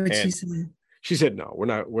 What she said? She said, no, we're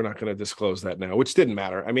not going to disclose that now, which didn't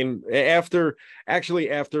matter. I mean, after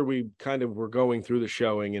we kind of were going through the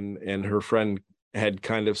showing and her friend had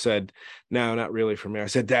kind of said, no, not really for me. I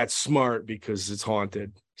said, that's smart because it's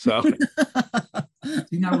haunted. So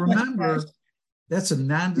now remember, that's a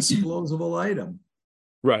non-disclosable item.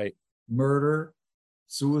 Right. Murder,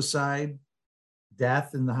 suicide,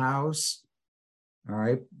 death in the house. All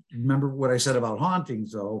right. Remember what I said about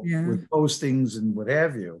hauntings, though, with postings and what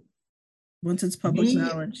have you. Once it's public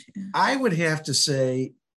knowledge. I would have to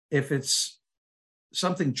say, if it's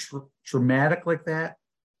something traumatic like that,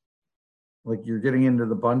 like you're getting into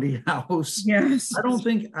the Bundy house, yes, I don't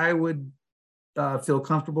think I would feel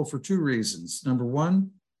comfortable for two reasons. Number one,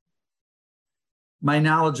 my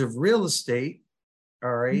knowledge of real estate,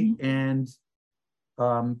 all right, and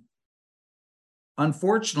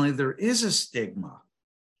unfortunately, there is a stigma.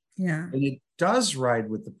 Yeah. And it does ride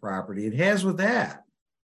with the property. It has with that.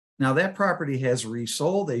 Now, that property has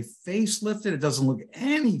resold. They facelifted. It doesn't look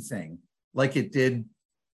anything like it did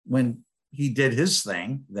when he did his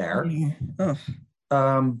thing there. Yeah.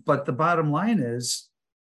 But the bottom line is,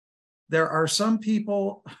 there are some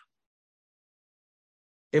people,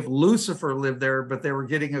 if Lucifer lived there, but they were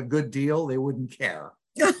getting a good deal, they wouldn't care.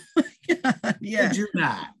 Oh my God, yeah. Did you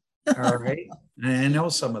not? All right. And I know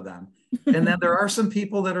some of them. And then there are some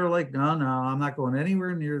people that are like, no, I'm not going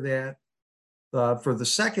anywhere near that. For the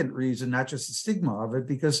second reason, not just the stigma of it,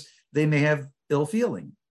 because they may have ill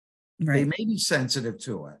feeling. Right. They may be sensitive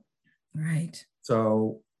to it. Right.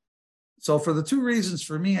 So for the two reasons,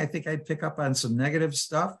 for me, I think I'd pick up on some negative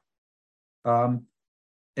stuff.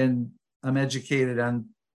 And I'm educated on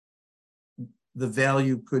the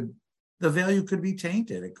value could be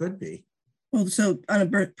tainted. It could be. Well, so on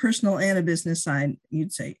a personal and a business side,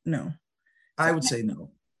 you'd say no. I would say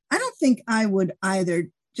no. I don't think I would either.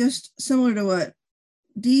 Just similar to what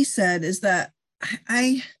Dee said, is that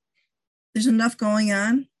there's enough going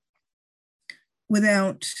on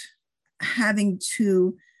without having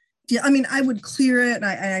to. I mean, I would clear it, and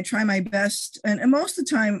I try my best, and most of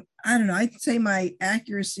the time, I don't know. I'd say my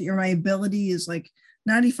accuracy or my ability is like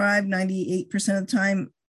 95, 98% of the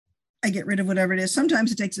time. I get rid of whatever it is.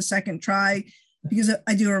 Sometimes it takes a second try because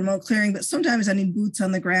I do a remote clearing, but sometimes I need boots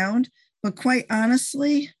on the ground. But quite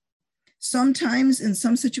honestly, sometimes in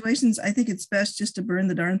some situations, I think it's best just to burn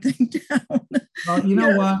the darn thing down. Well, you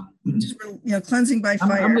know what? Just, cleansing by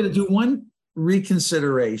fire. I'm going to do one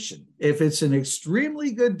reconsideration. If it's an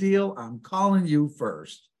extremely good deal, I'm calling you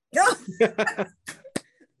first. That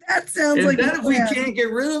sounds and like then if we can't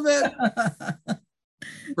get rid of it,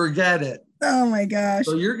 forget it. Oh my gosh.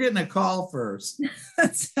 So you're getting a call first.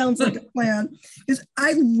 That sounds like a plan. Because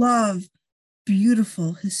I love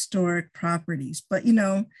beautiful historic properties, but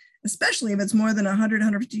especially if it's more than 100,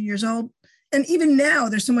 150 years old. And even now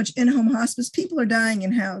there's so much in-home hospice, people are dying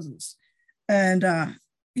in houses. And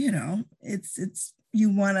it's you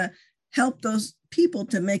want to help those people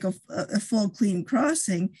to make a full clean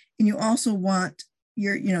crossing. And you also want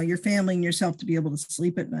your family and yourself to be able to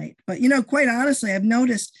sleep at night. But quite honestly, I've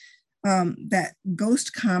noticed that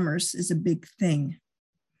ghost commerce is a big thing,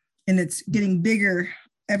 and it's getting bigger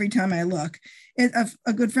every time I look. And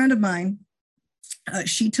a good friend of mine,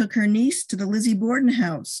 she took her niece to the Lizzie Borden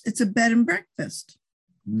house. It's a bed and breakfast.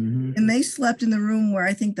 Mm-hmm. And they slept in the room where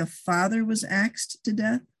I think the father was axed to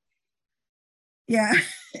death. Yeah.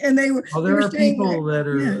 And they were. Well, there are people that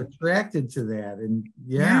are attracted to that. And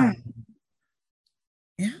yeah.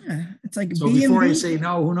 It's like so. B&B. Before I say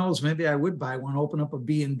no, who knows? Maybe I would buy one, open up a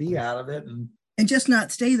B&B out of it, and just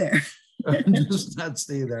not stay there. Just not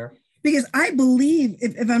stay there. Because I believe,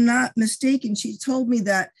 if I'm not mistaken, she told me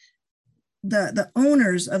that the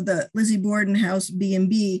owners of the Lizzie Borden house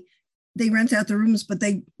B&B, they rent out the rooms, but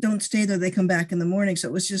they don't stay there. They come back in the morning. So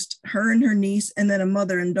it was just her and her niece, and then a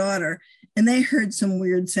mother and daughter, and they heard some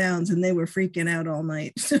weird sounds, and they were freaking out all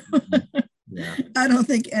night. Yeah. I don't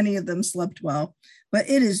think any of them slept well. But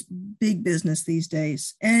it is big business these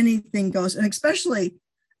days. Anything goes, and especially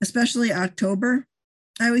October.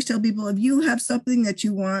 I always tell people, if you have something that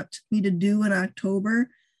you want me to do in October,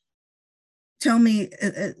 tell me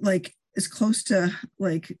like as close to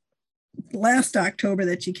like last October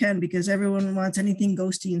that you can, because everyone wants anything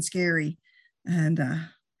ghosty and scary. And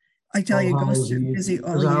I tell you, ghosts are busy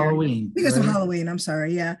all year. Halloween, because of Halloween. I'm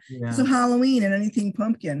sorry, yeah. Because of Halloween and anything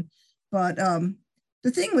pumpkin. But the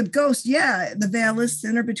thing with ghosts, the veil is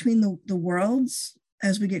thinner between the worlds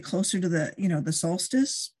as we get closer to the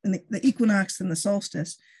solstice and the equinox and the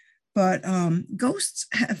solstice. But ghosts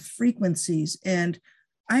have frequencies, and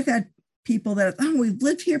I've had people that we've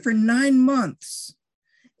lived here for 9 months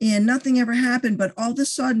and nothing ever happened, but all of a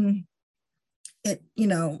sudden it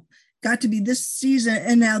got to be this season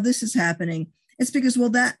and now this is happening. It's because, well,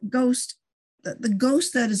 that ghost, the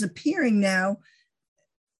ghost that is appearing now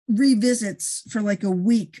revisits for like a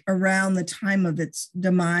week around the time of its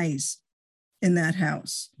demise in that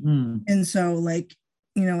house. And so like,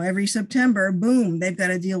 every September, boom, they've got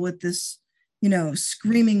to deal with this,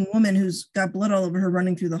 screaming woman who's got blood all over her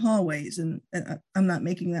running through the hallways. And I'm not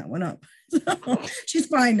making that one up. So she's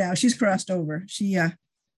fine now. She's crossed over. She,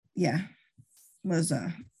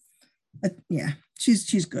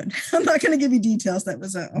 she's good. I'm not going to give you details. That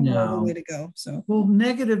was a horrible way to go. So, well,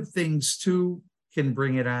 negative things too can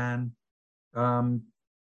bring it on.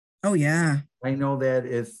 Oh yeah. I know that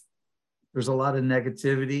if there's a lot of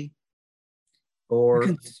negativity or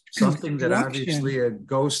something that obviously a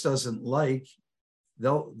ghost doesn't like,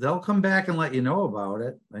 they'll come back and let you know about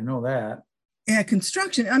it. I know that. Yeah,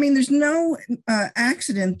 construction. I mean, there's no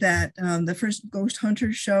accident that the first Ghost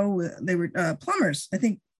Hunters show, they were plumbers. I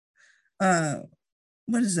think,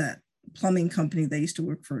 what is that plumbing company they used to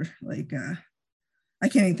work for? Like, I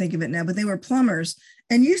can't even think of it now, but they were plumbers.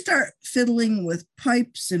 And you start fiddling with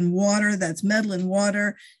pipes and water, that's metal and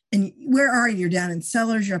water. And where are you? You're down in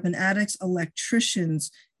cellars, you're up in attics,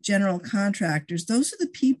 electricians, general contractors. Those are the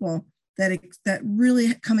people that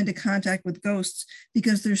really come into contact with ghosts,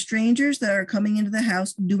 because they're strangers that are coming into the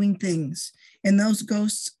house doing things. And those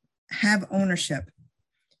ghosts have ownership.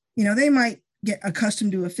 They might get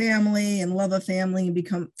accustomed to a family and love a family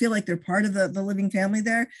and feel like they're part of the living family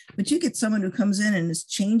there. But you get someone who comes in and is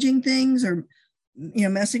changing things or,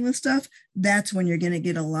 messing with stuff. That's when you're going to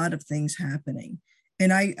get a lot of things happening.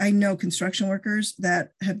 And I know construction workers that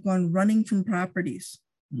have gone running from properties,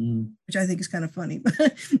 which I think is kind of funny. But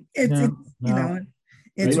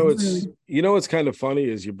what's kind of funny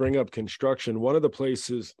is you bring up construction. One of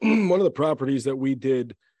the properties that we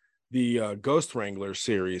did the Ghost Wrangler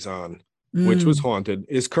series on, which was haunted,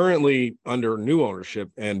 is currently under new ownership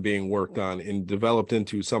and being worked on and developed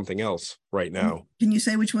into something else right now. Can you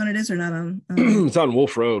say which one it is or not on? It's on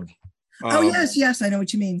Wolf Road. Yes, I know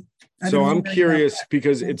what you mean. So I'm curious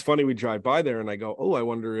because it's funny, we drive by there and I go, I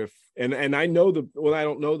wonder if, and I know I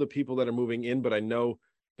don't know the people that are moving in, but I know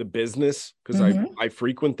the business because I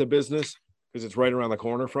frequent the business because it's right around the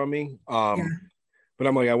corner from me. But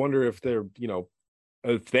I'm like, I wonder if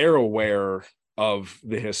they're aware of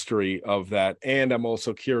the history of that. And I'm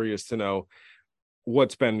also curious to know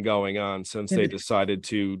what's been going on since they decided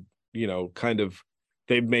to,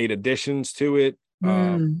 they've made additions to it.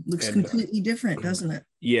 Looks completely different, doesn't it?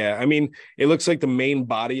 Yeah, I mean, it looks like the main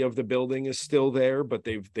body of the building is still there, but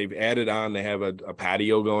they've added on. They have a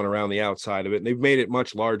patio going around the outside of it, and they've made it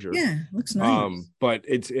much larger. Yeah, looks nice. But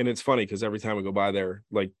it's funny because every time we go by there,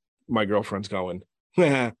 like my girlfriend's going,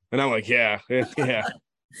 and I'm like, yeah.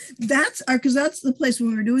 That's because that's the place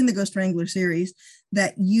when we were doing the Ghost Wrangler series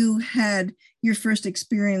that you had your first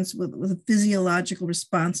experience with a physiological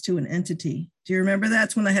response to an entity. Do you remember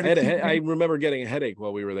that's when I I remember getting a headache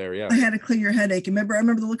while we were there. Yeah, I had a clear headache. I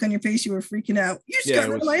remember the look on your face. You were freaking out. You just got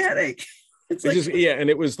rid of my headache. And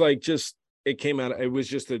it was like it came out. It was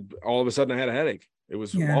just all of a sudden I had a headache. It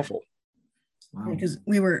was awful. Wow. Because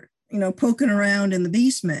we were poking around in the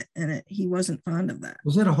basement, and he wasn't fond of that.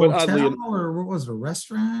 Was it a hotel or what was it, a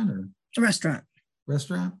restaurant or a restaurant?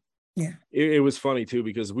 Restaurant. Yeah. It was funny too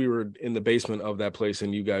because we were in the basement of that place,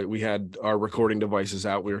 and we had our recording devices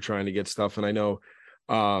out. We were trying to get stuff, and I know,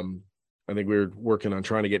 I think we were working on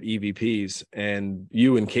trying to get EVPs, and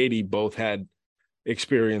you and Katie both had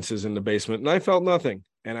experiences in the basement, and I felt nothing,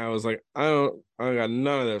 and I was like, I got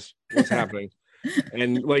none of this. What's happening?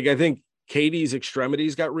 And like I think Katie's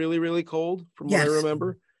extremities got really, really cold from what I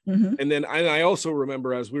remember. And then I also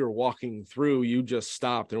remember as we were walking through, you just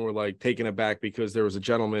stopped and were like taken aback because there was a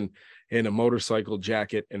gentleman in a motorcycle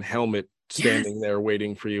jacket and helmet standing there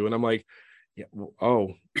waiting for you. And I'm like,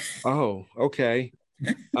 okay.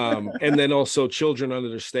 And then also children under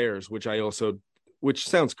the stairs, which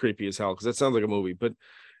sounds creepy as hell because that sounds like a movie, but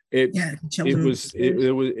it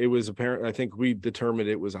was apparent. I think we determined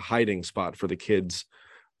it was a hiding spot for the kids.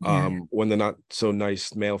 When the not so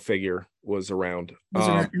nice male figure was around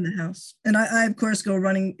in the house, and I of course go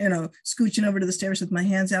running, scooching over to the stairs with my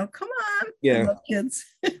hands out. Come on, I love kids.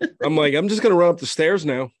 I'm like, I'm just gonna run up the stairs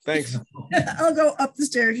now. Thanks. I'll go up the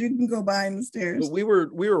stairs. You can go behind the stairs. But we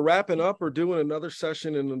were wrapping up or doing another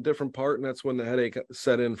session in a different part, and that's when the headache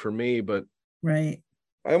set in for me. But I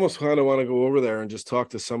almost kind of want to go over there and just talk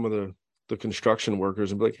to some of the construction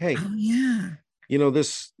workers and be like, hey,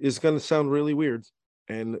 this is gonna sound really weird.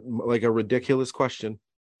 And like a ridiculous question,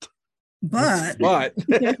 but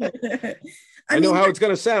I know how it's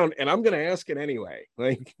going to sound, and I'm going to ask it anyway.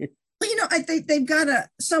 Like, Well, I think they've got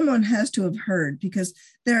someone has to have heard, because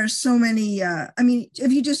there are so many,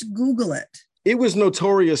 if you just Google it. It was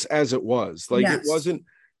notorious as it was. Like, yes. It wasn't.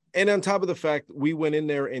 And on top of the fact, we went in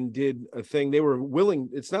there and did a thing. They were willing.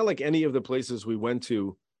 It's not like any of the places we went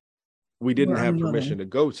to, we didn't have permission to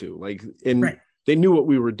go to. Like, and right. They knew what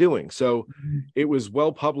we were doing. So it was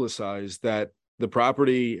well publicized that the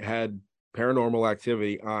property had paranormal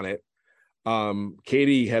activity on it.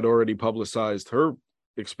 Katie had already publicized her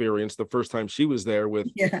experience the first time she was there with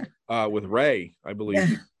Ray, I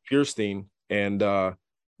believe, Fierstein. And that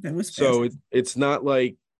was so it's not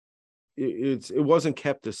like it wasn't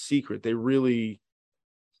kept a secret. It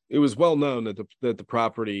was well known that the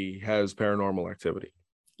property has paranormal activity.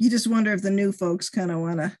 You just wonder if the new folks kind of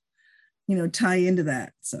want to, tie into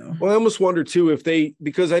that. So, well, I almost wonder too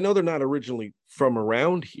because I know they're not originally from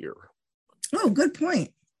around here. Oh, good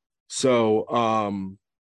point. So, I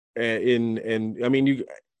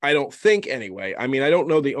don't think anyway. I mean, I don't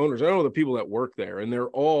know the owners. I don't know the people that work there, and they're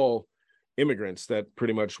all immigrants that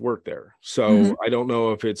pretty much work there. So I don't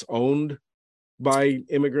know if it's owned by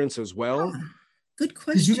immigrants as well. Good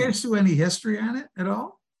question. Did you guys do any history on it at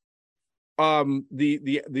all?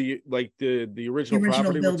 The original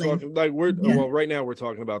property building. We're talking well, right now we're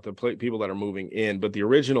talking about the people that are moving in, but the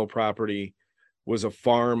original property was a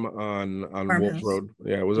farm on Wolf Road.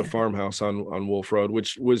 Yeah, it was a farmhouse on Wolf Road,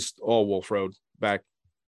 which was all Wolf Road back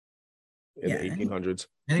in the 1800s.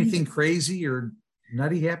 Anything crazy or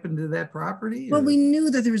nutty happened to that property? Well, we knew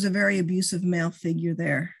that there was a very abusive male figure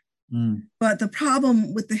there. But the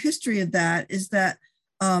problem with the history of that is that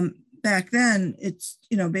back then, it's,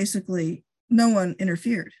 basically no one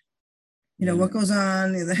interfered. What goes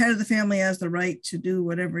on, the head of the family has the right to do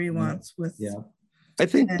whatever he wants with. Yeah. I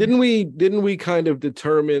think, didn't we kind of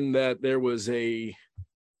determine that there was a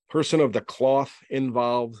person of the cloth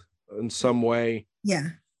involved in some way? Yeah.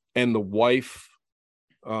 And the wife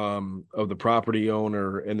of the property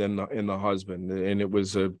owner, and then the husband, and it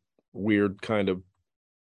was a weird kind of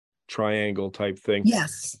triangle type thing.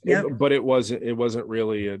 Yes. Yep. But it wasn't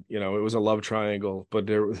really it was a love triangle, but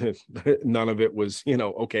there none of it was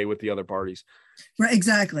okay with the other parties. Right,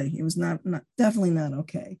 exactly. It was not definitely not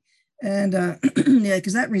okay. And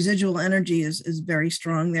because that residual energy is very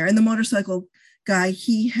strong there. And the motorcycle guy,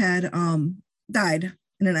 he had died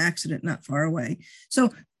in an accident not far away.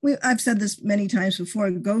 So I've said this many times before,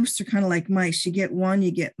 ghosts are kind of like mice. You get one,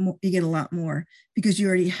 you get a lot more, because you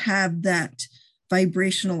already have that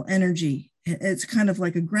vibrational energy. It's kind of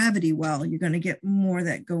like a gravity well. You're going to get more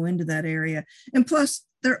that go into that area. And plus,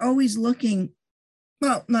 they're always looking,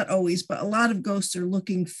 well, not always, but a lot of ghosts are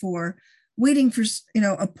waiting for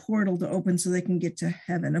a portal to open so they can get to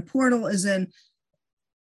heaven. A portal is in,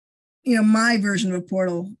 my version of a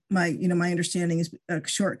portal, my understanding is a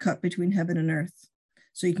shortcut between heaven and earth,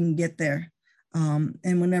 so you can get there.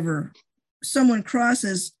 And whenever someone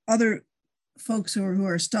crosses, other folks who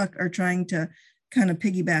are stuck are trying to kind of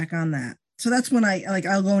piggyback on that. So that's when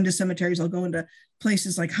I'll go into cemeteries, I'll go into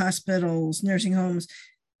places like hospitals, nursing homes.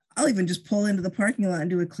 I'll even just pull into the parking lot and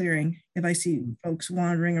do a clearing if I see folks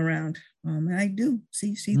wandering around. And I do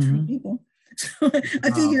see three people. So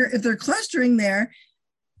I figure if they're clustering there,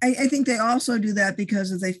 I think they also do that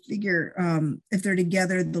because they figure if they're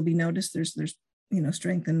together, they'll be noticed. There's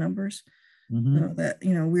strength in numbers. That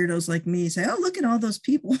weirdos like me say, oh, look at all those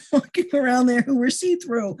people walking around there who were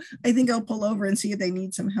see-through. I think I'll pull over and see if they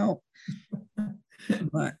need some help.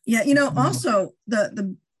 But yeah, also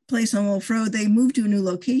the place on Wolf Road, they moved to a new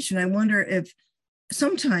location. I wonder if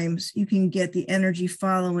sometimes you can get the energy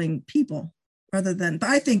following people rather than, but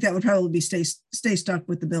I think that would probably be stay stuck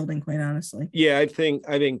with the building, quite honestly. Yeah, I think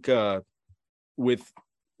with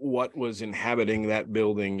what was inhabiting that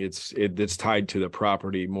building, it's tied to the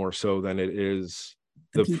property more so than it is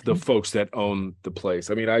the folks that own the place.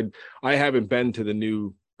 I mean, I haven't been to the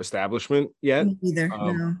new establishment yet. Me either.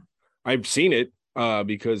 No. I've seen it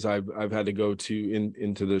because I've had to go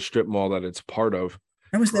into the strip mall that it's part of.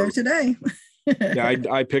 I was there today. Yeah,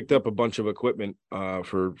 I picked up a bunch of equipment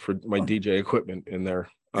for my DJ equipment in there.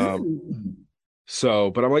 So,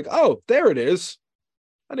 but I'm like, oh, there it is.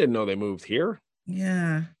 I didn't know they moved here.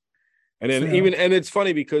 Yeah. And then and it's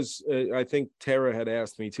funny because I think Tara had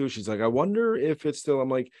asked me too. She's like, I wonder if it's still, I'm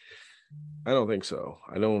like, I don't think so.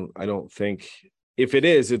 I don't think, if it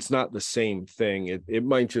is, it's not the same thing. It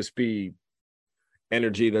might just be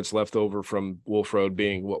energy that's left over from Wolf Road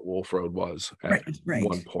being what Wolf Road was at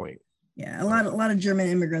one point. Yeah. A lot of German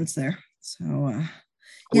immigrants there. So,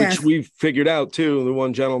 which we've figured out too. The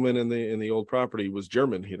one gentleman in the old property was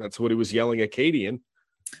German. That's what he was yelling at Katie in.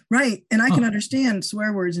 Right. And I can understand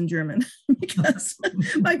swear words in German because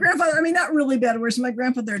my grandfather, I mean, not really bad words. My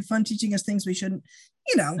grandfather had fun teaching us things we shouldn't,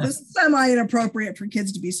 was semi-inappropriate for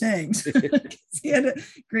kids to be saying. He had a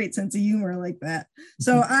great sense of humor like that.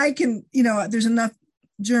 So I can, there's enough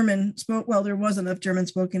German there was enough German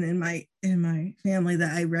spoken in my family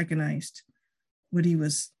that I recognized what he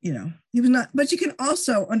was not, but you can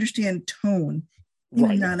also understand tone. He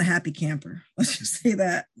was not a happy camper. Let's just say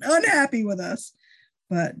that. Unhappy with us.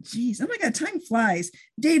 But geez, oh my God, time flies.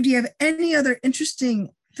 Dave, do you have any other interesting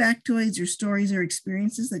factoids or stories or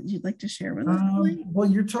experiences that you'd like to share with us? Well,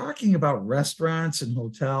 you're talking about restaurants and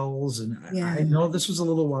hotels. And I know this was a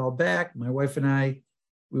little while back. My wife and I,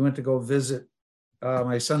 we went to go visit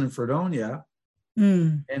my son in Fredonia.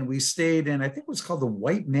 And we stayed in, I think it was called the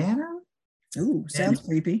White Manor. Ooh, sounds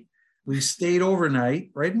creepy. We stayed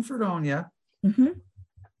overnight right in Fredonia.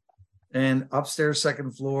 And upstairs,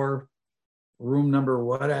 second floor, room number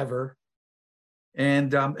whatever,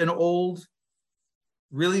 and an old,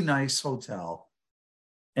 really nice hotel.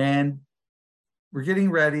 And we're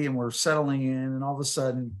getting ready and we're settling in, and all of a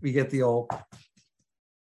sudden we get the old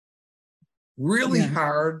really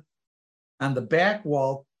hard on the back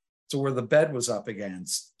wall to where the bed was up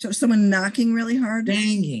against. So someone knocking really hard?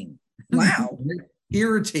 Banging. Wow.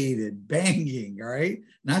 Irritated, banging, all right?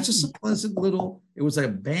 Not just a pleasant little, it was a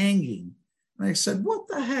banging. And I said, what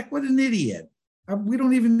the heck? What an idiot. We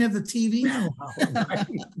don't even have the TV on. Right?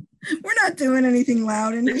 We're not doing anything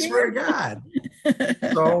loud in here. I swear to God.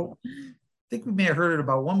 So I think we may have heard it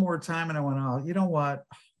about one more time, and I went, oh, you know what?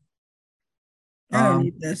 I don't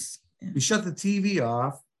need this. We shut the TV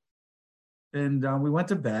off, and we went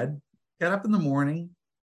to bed, got up in the morning,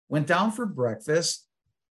 went down for breakfast,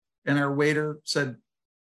 and our waiter said,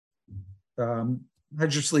 how'd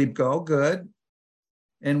your sleep go? Good.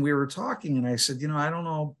 And we were talking, and I said, I don't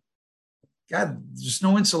know. God, there's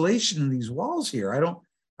no insulation in these walls here.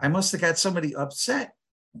 I must have got somebody upset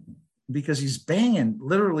because he's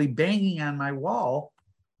literally banging on my wall.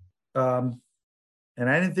 And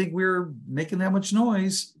I didn't think we were making that much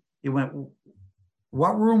noise. He went,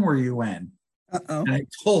 what room were you in? Uh-oh. And I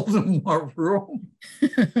told him what room.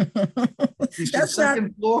 He said,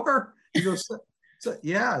 second floor. He goes,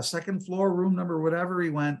 yeah, second floor, room number, whatever. He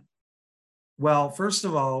went, well, first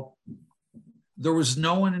of all, there was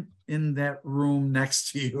no one in that room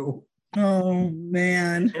next to you. Oh,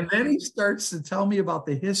 man. And then he starts to tell me about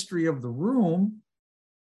the history of the room.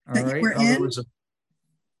 All that right. You were in?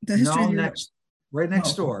 The history right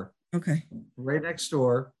next door. Okay. Right next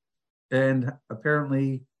door. And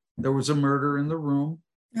apparently there was a murder in the room.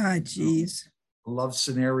 Ah, geez. Love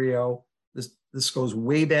scenario. This goes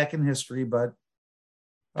way back in history, but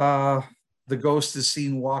the ghost is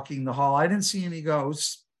seen walking the hall. I didn't see any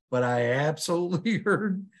ghosts, but I absolutely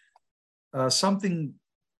heard something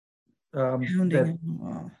that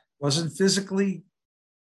wasn't physically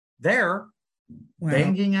there,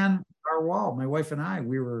 banging on our wall. My wife and I,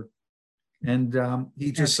 we were, and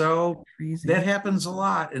he just that happens a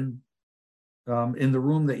lot in the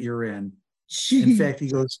room that you're in. Jeez. In fact, he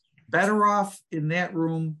goes, better off in that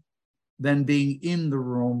room than being in the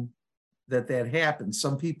room that happens.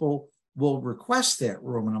 Some people will request that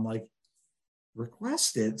room, and I'm like,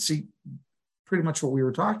 request it? See, pretty much what we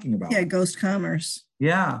were talking about. Yeah, ghost commerce.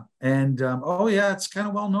 Yeah, and it's kind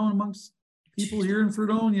of well known amongst people here in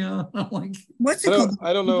Fredonia. I'm like, what's it called?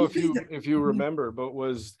 I don't know if you remember, but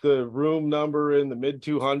was the room number in the mid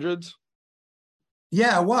 200s?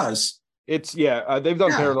 Yeah, it was. It's they've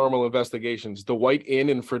done paranormal investigations. The White Inn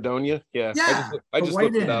in Fredonia. Yeah, I just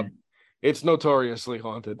looked it up. It's notoriously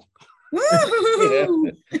haunted. I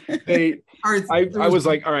was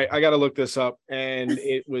like, all right, I got to look this up, and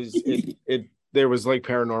there was like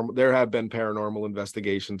paranormal. There have been paranormal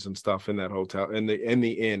investigations and stuff in that hotel, in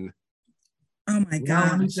the inn. Oh my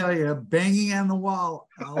God! Let me tell you, banging on the wall.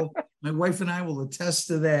 My wife and I will attest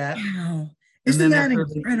to that. Wow, isn't that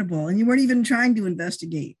incredible? And you weren't even trying to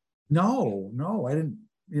investigate. No, I didn't.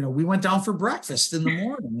 We went down for breakfast in the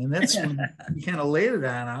morning, and that's when he kind of laid it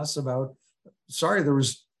on us about. Sorry, there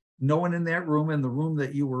was no one in that room, and the room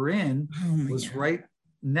that you were in was right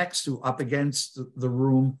next to, up against the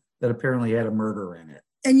room that apparently had a murder in it.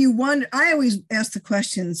 And you wonder, I always ask the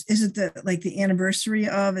questions, is it the anniversary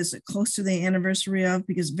of, is it close to the anniversary of?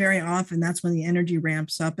 Because very often that's when the energy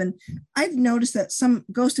ramps up. And I've noticed that some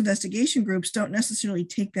ghost investigation groups don't necessarily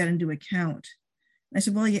take that into account. I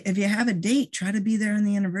said, well, if you have a date, try to be there on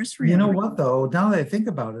the anniversary. You know what, though? Now that I think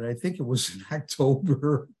about it, I think it was in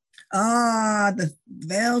October. The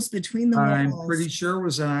veils between the walls. I'm pretty sure it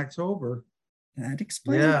was in October. That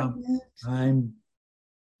explains it. I'm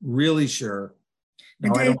really sure.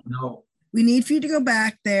 No, I don't know. We need for you to go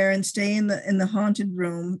back there and stay in the haunted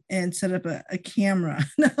room and set up a camera.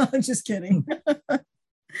 No, I'm just kidding.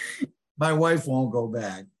 My wife won't go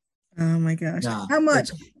back. Oh my gosh. Nah,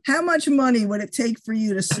 How much money would it take for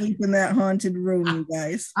you to sleep in that haunted room, you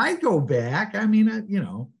guys? I'd go back. I mean,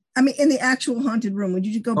 I mean, in the actual haunted room, would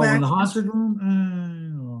you go back? in the haunted room? I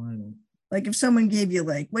don't. Like if someone gave you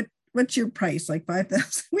like, what's your price? Like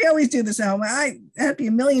 5,000? We always do this at home. That'd be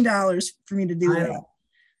 $1 million for me to do that.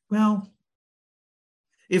 Well,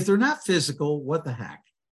 if they're not physical, what the heck?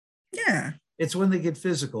 Yeah. It's when they get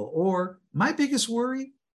physical. Or my biggest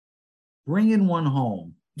worry, bringing one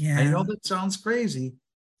home. Yeah. I know that sounds crazy.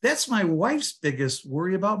 That's my wife's biggest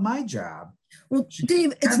worry about my job. Well,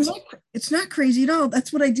 Dave, it's not crazy at all.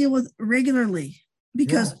 That's what I deal with regularly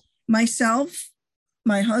because myself,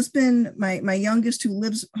 my husband, my youngest who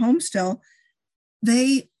lives home still,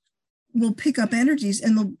 they will pick up energies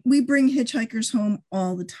and we bring hitchhikers home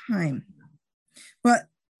all the time. But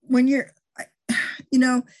when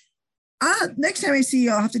next time I see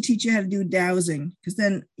you, I'll have to teach you how to do dowsing because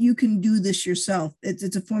then you can do this yourself.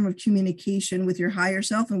 It's a form of communication with your higher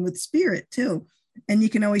self and with spirit too. And you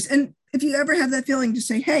can always, and if you ever have that feeling, just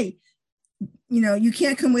say, hey, you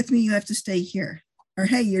can't come with me. You have to stay here. Or,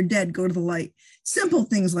 hey, you're dead. Go to the light. Simple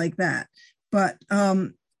things like that. But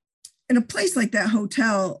in a place like that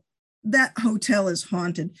hotel is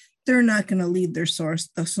haunted. They're not going to leave the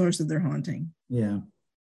source of their haunting. Yeah.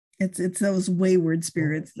 It's those wayward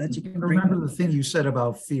spirits that you can bring. Remember the thing you said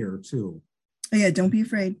about fear too. Oh, yeah, don't be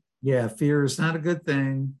afraid. Yeah, fear is not a good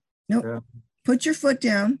thing. Nope. Put your foot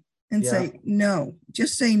down and say no.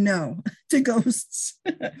 Just say no to ghosts.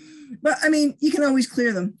 But I mean, you can always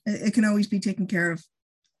clear them. It can always be taken care of.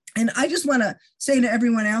 And I just want to say to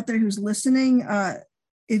everyone out there who's listening,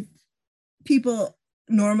 if people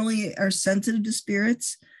normally are sensitive to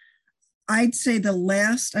spirits, I'd say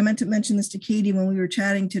I meant to mention this to Katie when we were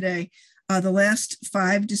chatting today, the last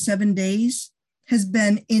 5 to 7 days has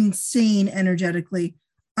been insane energetically.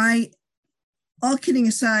 All kidding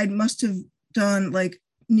aside, must have done like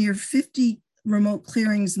near 50 remote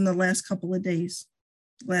clearings in the last couple of days,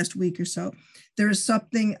 last week or so. There is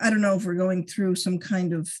something, I don't know if we're going through some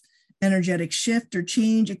kind of energetic shift or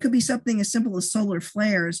change. It could be something as simple as solar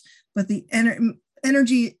flares, but the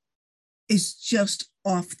energy is just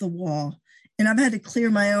off the wall. And I've had to clear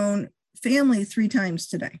my own family 3 times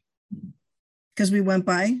today because we went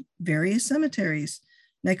by various cemeteries.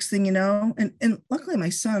 Next thing you know, and luckily my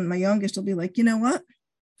son, my youngest, will be like, you know what?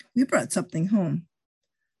 We brought something home.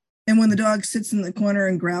 And when the dog sits in the corner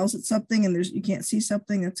and growls at something and you can't see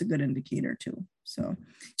something, that's a good indicator too. So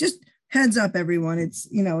just heads up, everyone. It's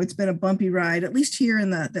been a bumpy ride, at least here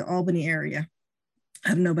in the Albany area. I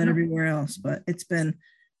don't know about everywhere else, but it's been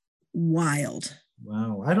wild.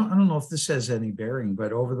 Wow. I don't know if this has any bearing,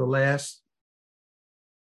 but over the last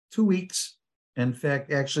 2 weeks, in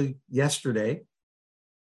fact, actually yesterday,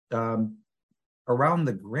 around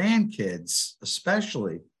the grandkids,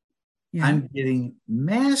 especially, I'm getting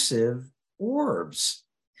massive orbs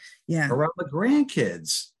around the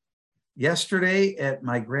grandkids. Yesterday at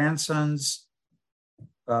my grandson's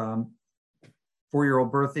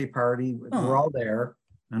 4-year-old birthday party, we're all there.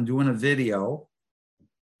 I'm doing a video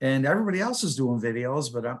and everybody else is doing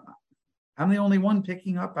videos, but I'm the only one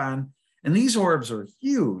picking up on, and these orbs are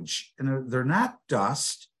huge and they're not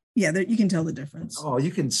dust. Yeah, you can tell the difference. Oh,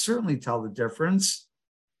 you can certainly tell the difference.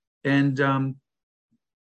 And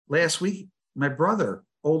last week, my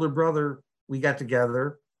older brother, we got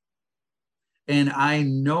together and I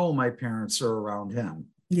know my parents are around him.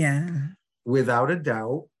 Yeah. Without a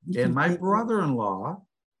doubt. And my brother-in-law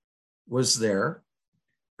was there.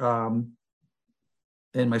 And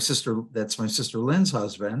that's my sister Lynn's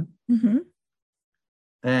husband. Mm-hmm.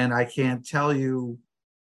 And I can't tell you,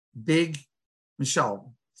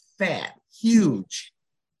 Michelle, fat, huge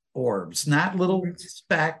orbs, not little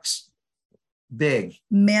specks, big.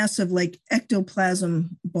 Massive, like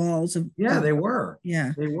ectoplasm balls of. Yeah, they were.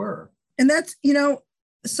 Yeah. They were. And that's,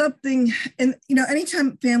 something, and,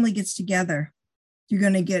 anytime family gets together, you're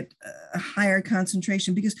going to get a higher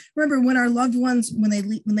concentration because remember when our loved ones, when they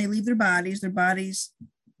leave their bodies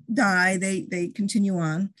die, they continue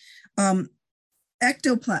on. We're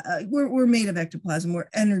made of ectoplasm. We're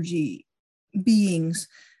energy beings.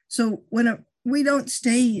 So when we don't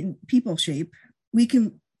stay in people shape, we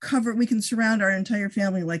can surround our entire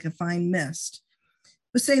family like a fine mist.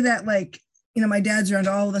 But say that my dad's around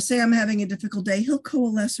all of us. Say I'm having a difficult day, he'll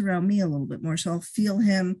coalesce around me a little bit more. So I'll feel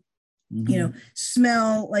him,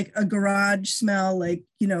 smell like a garage smell, like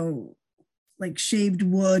shaved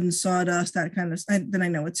wood and sawdust, that kind of stuff. Then I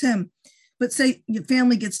know it's him. but say your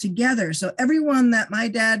family gets together. So everyone that my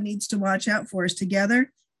dad needs to watch out for is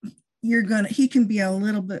together. He can be a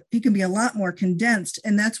lot more condensed.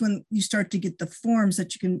 And that's when you start to get the forms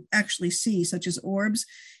that you can actually see, such as orbs.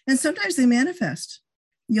 And sometimes they manifest.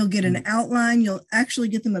 You'll get an outline. You'll actually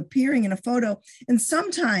get them appearing in a photo. And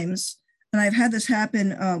sometimes, and I've had this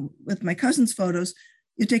happen with my cousin's photos,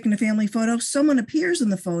 you're taking a family photo, someone appears in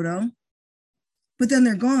the photo, but then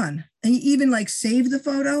they're gone. And you even like save the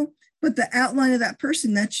photo, but the outline of that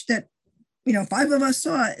person that 5 of us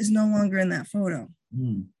saw is no longer in that photo.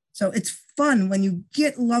 So it's fun when you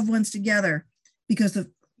get loved ones together, because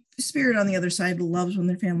the spirit on the other side loves when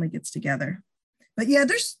their family gets together. But yeah,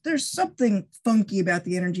 there's something funky about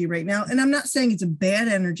the energy right now. And I'm not saying it's a bad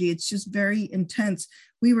energy. It's just very intense.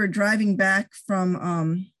 We were driving back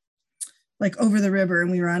from like over the river, and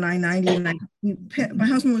we were on I-90, and my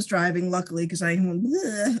husband was driving, luckily, because I went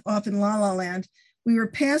off in La La Land. We were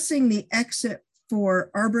passing the exit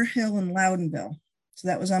for Arbor Hill and Loudonville. So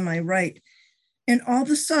that was on my right. And all of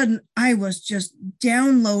a sudden, I was just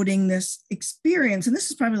downloading this experience. And this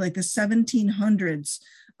is probably like the 1700s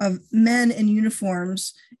of men in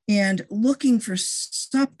uniforms and looking for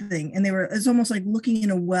something. And it's almost like looking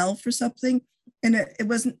in a well for something. And it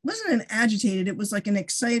wasn't an agitated, it was like an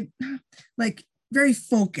excited, like very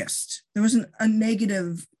focused. There wasn't a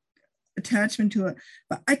negative attachment to it,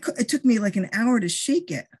 but it took me like an hour to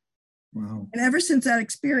shake it. Wow. And ever since that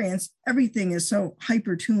experience, everything is so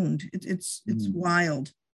hyper tuned. It's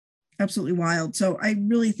wild, absolutely wild. So I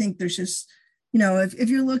really think there's just, if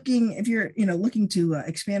you're looking to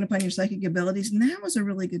expand upon your psychic abilities, now is a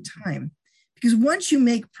really good time, because once you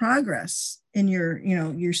make progress in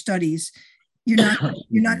your studies, you're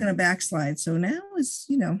not going to backslide. So now is,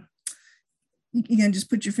 you can just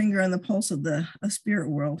put your finger on the pulse of the spirit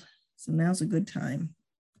world. So now's a good time.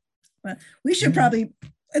 But we should probably,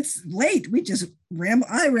 it's late.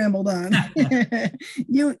 I rambled on.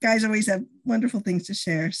 You guys always have wonderful things to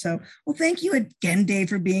share. So, well, thank you again, Dave,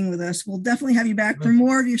 for being with us. We'll definitely have you back for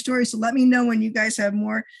more of your stories. So let me know when you guys have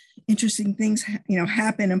more interesting things,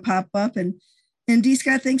 happen and pop up. And D.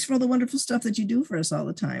 Scott, thanks for all the wonderful stuff that you do for us all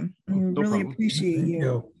the time. I really appreciate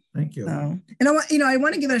you. Thank you. And I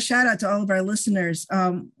want to give a shout out to all of our listeners.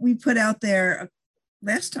 We put out there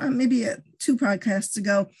last time, maybe 2 podcasts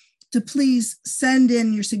ago, to please send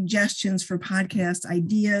in your suggestions for podcast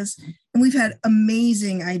ideas. And we've had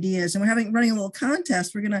amazing ideas, and we're running a little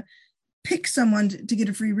contest. We're going to pick someone to get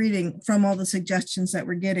a free reading from all the suggestions that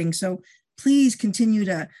we're getting. So please continue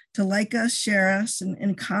to like us, share us,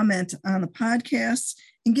 and comment on the podcasts,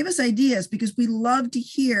 and give us ideas, because we love to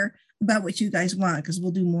hear about what you guys want, because we'll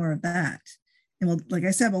do more of that. And like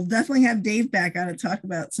I said, we'll definitely have Dave back on to talk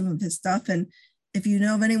about some of his stuff. And if you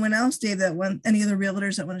know of anyone else, Dave, any other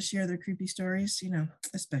realtors that want to share their creepy stories,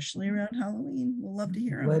 especially around Halloween, we'll love to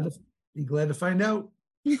hear them. Be glad to find out.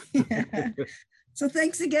 Yeah. So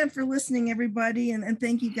thanks again for listening, everybody. And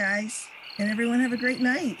thank you guys. And everyone have a great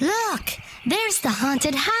night. Look, there's the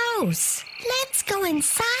haunted house. Let's go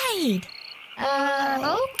inside.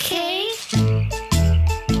 Okay.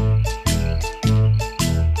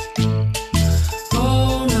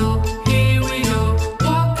 Oh no, here we go,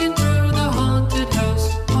 walking through the haunted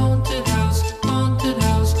house, haunted house, haunted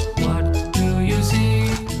house. What do you see?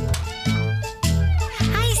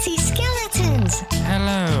 I see skeletons.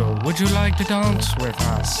 Hello, would you like to dance with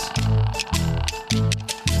us?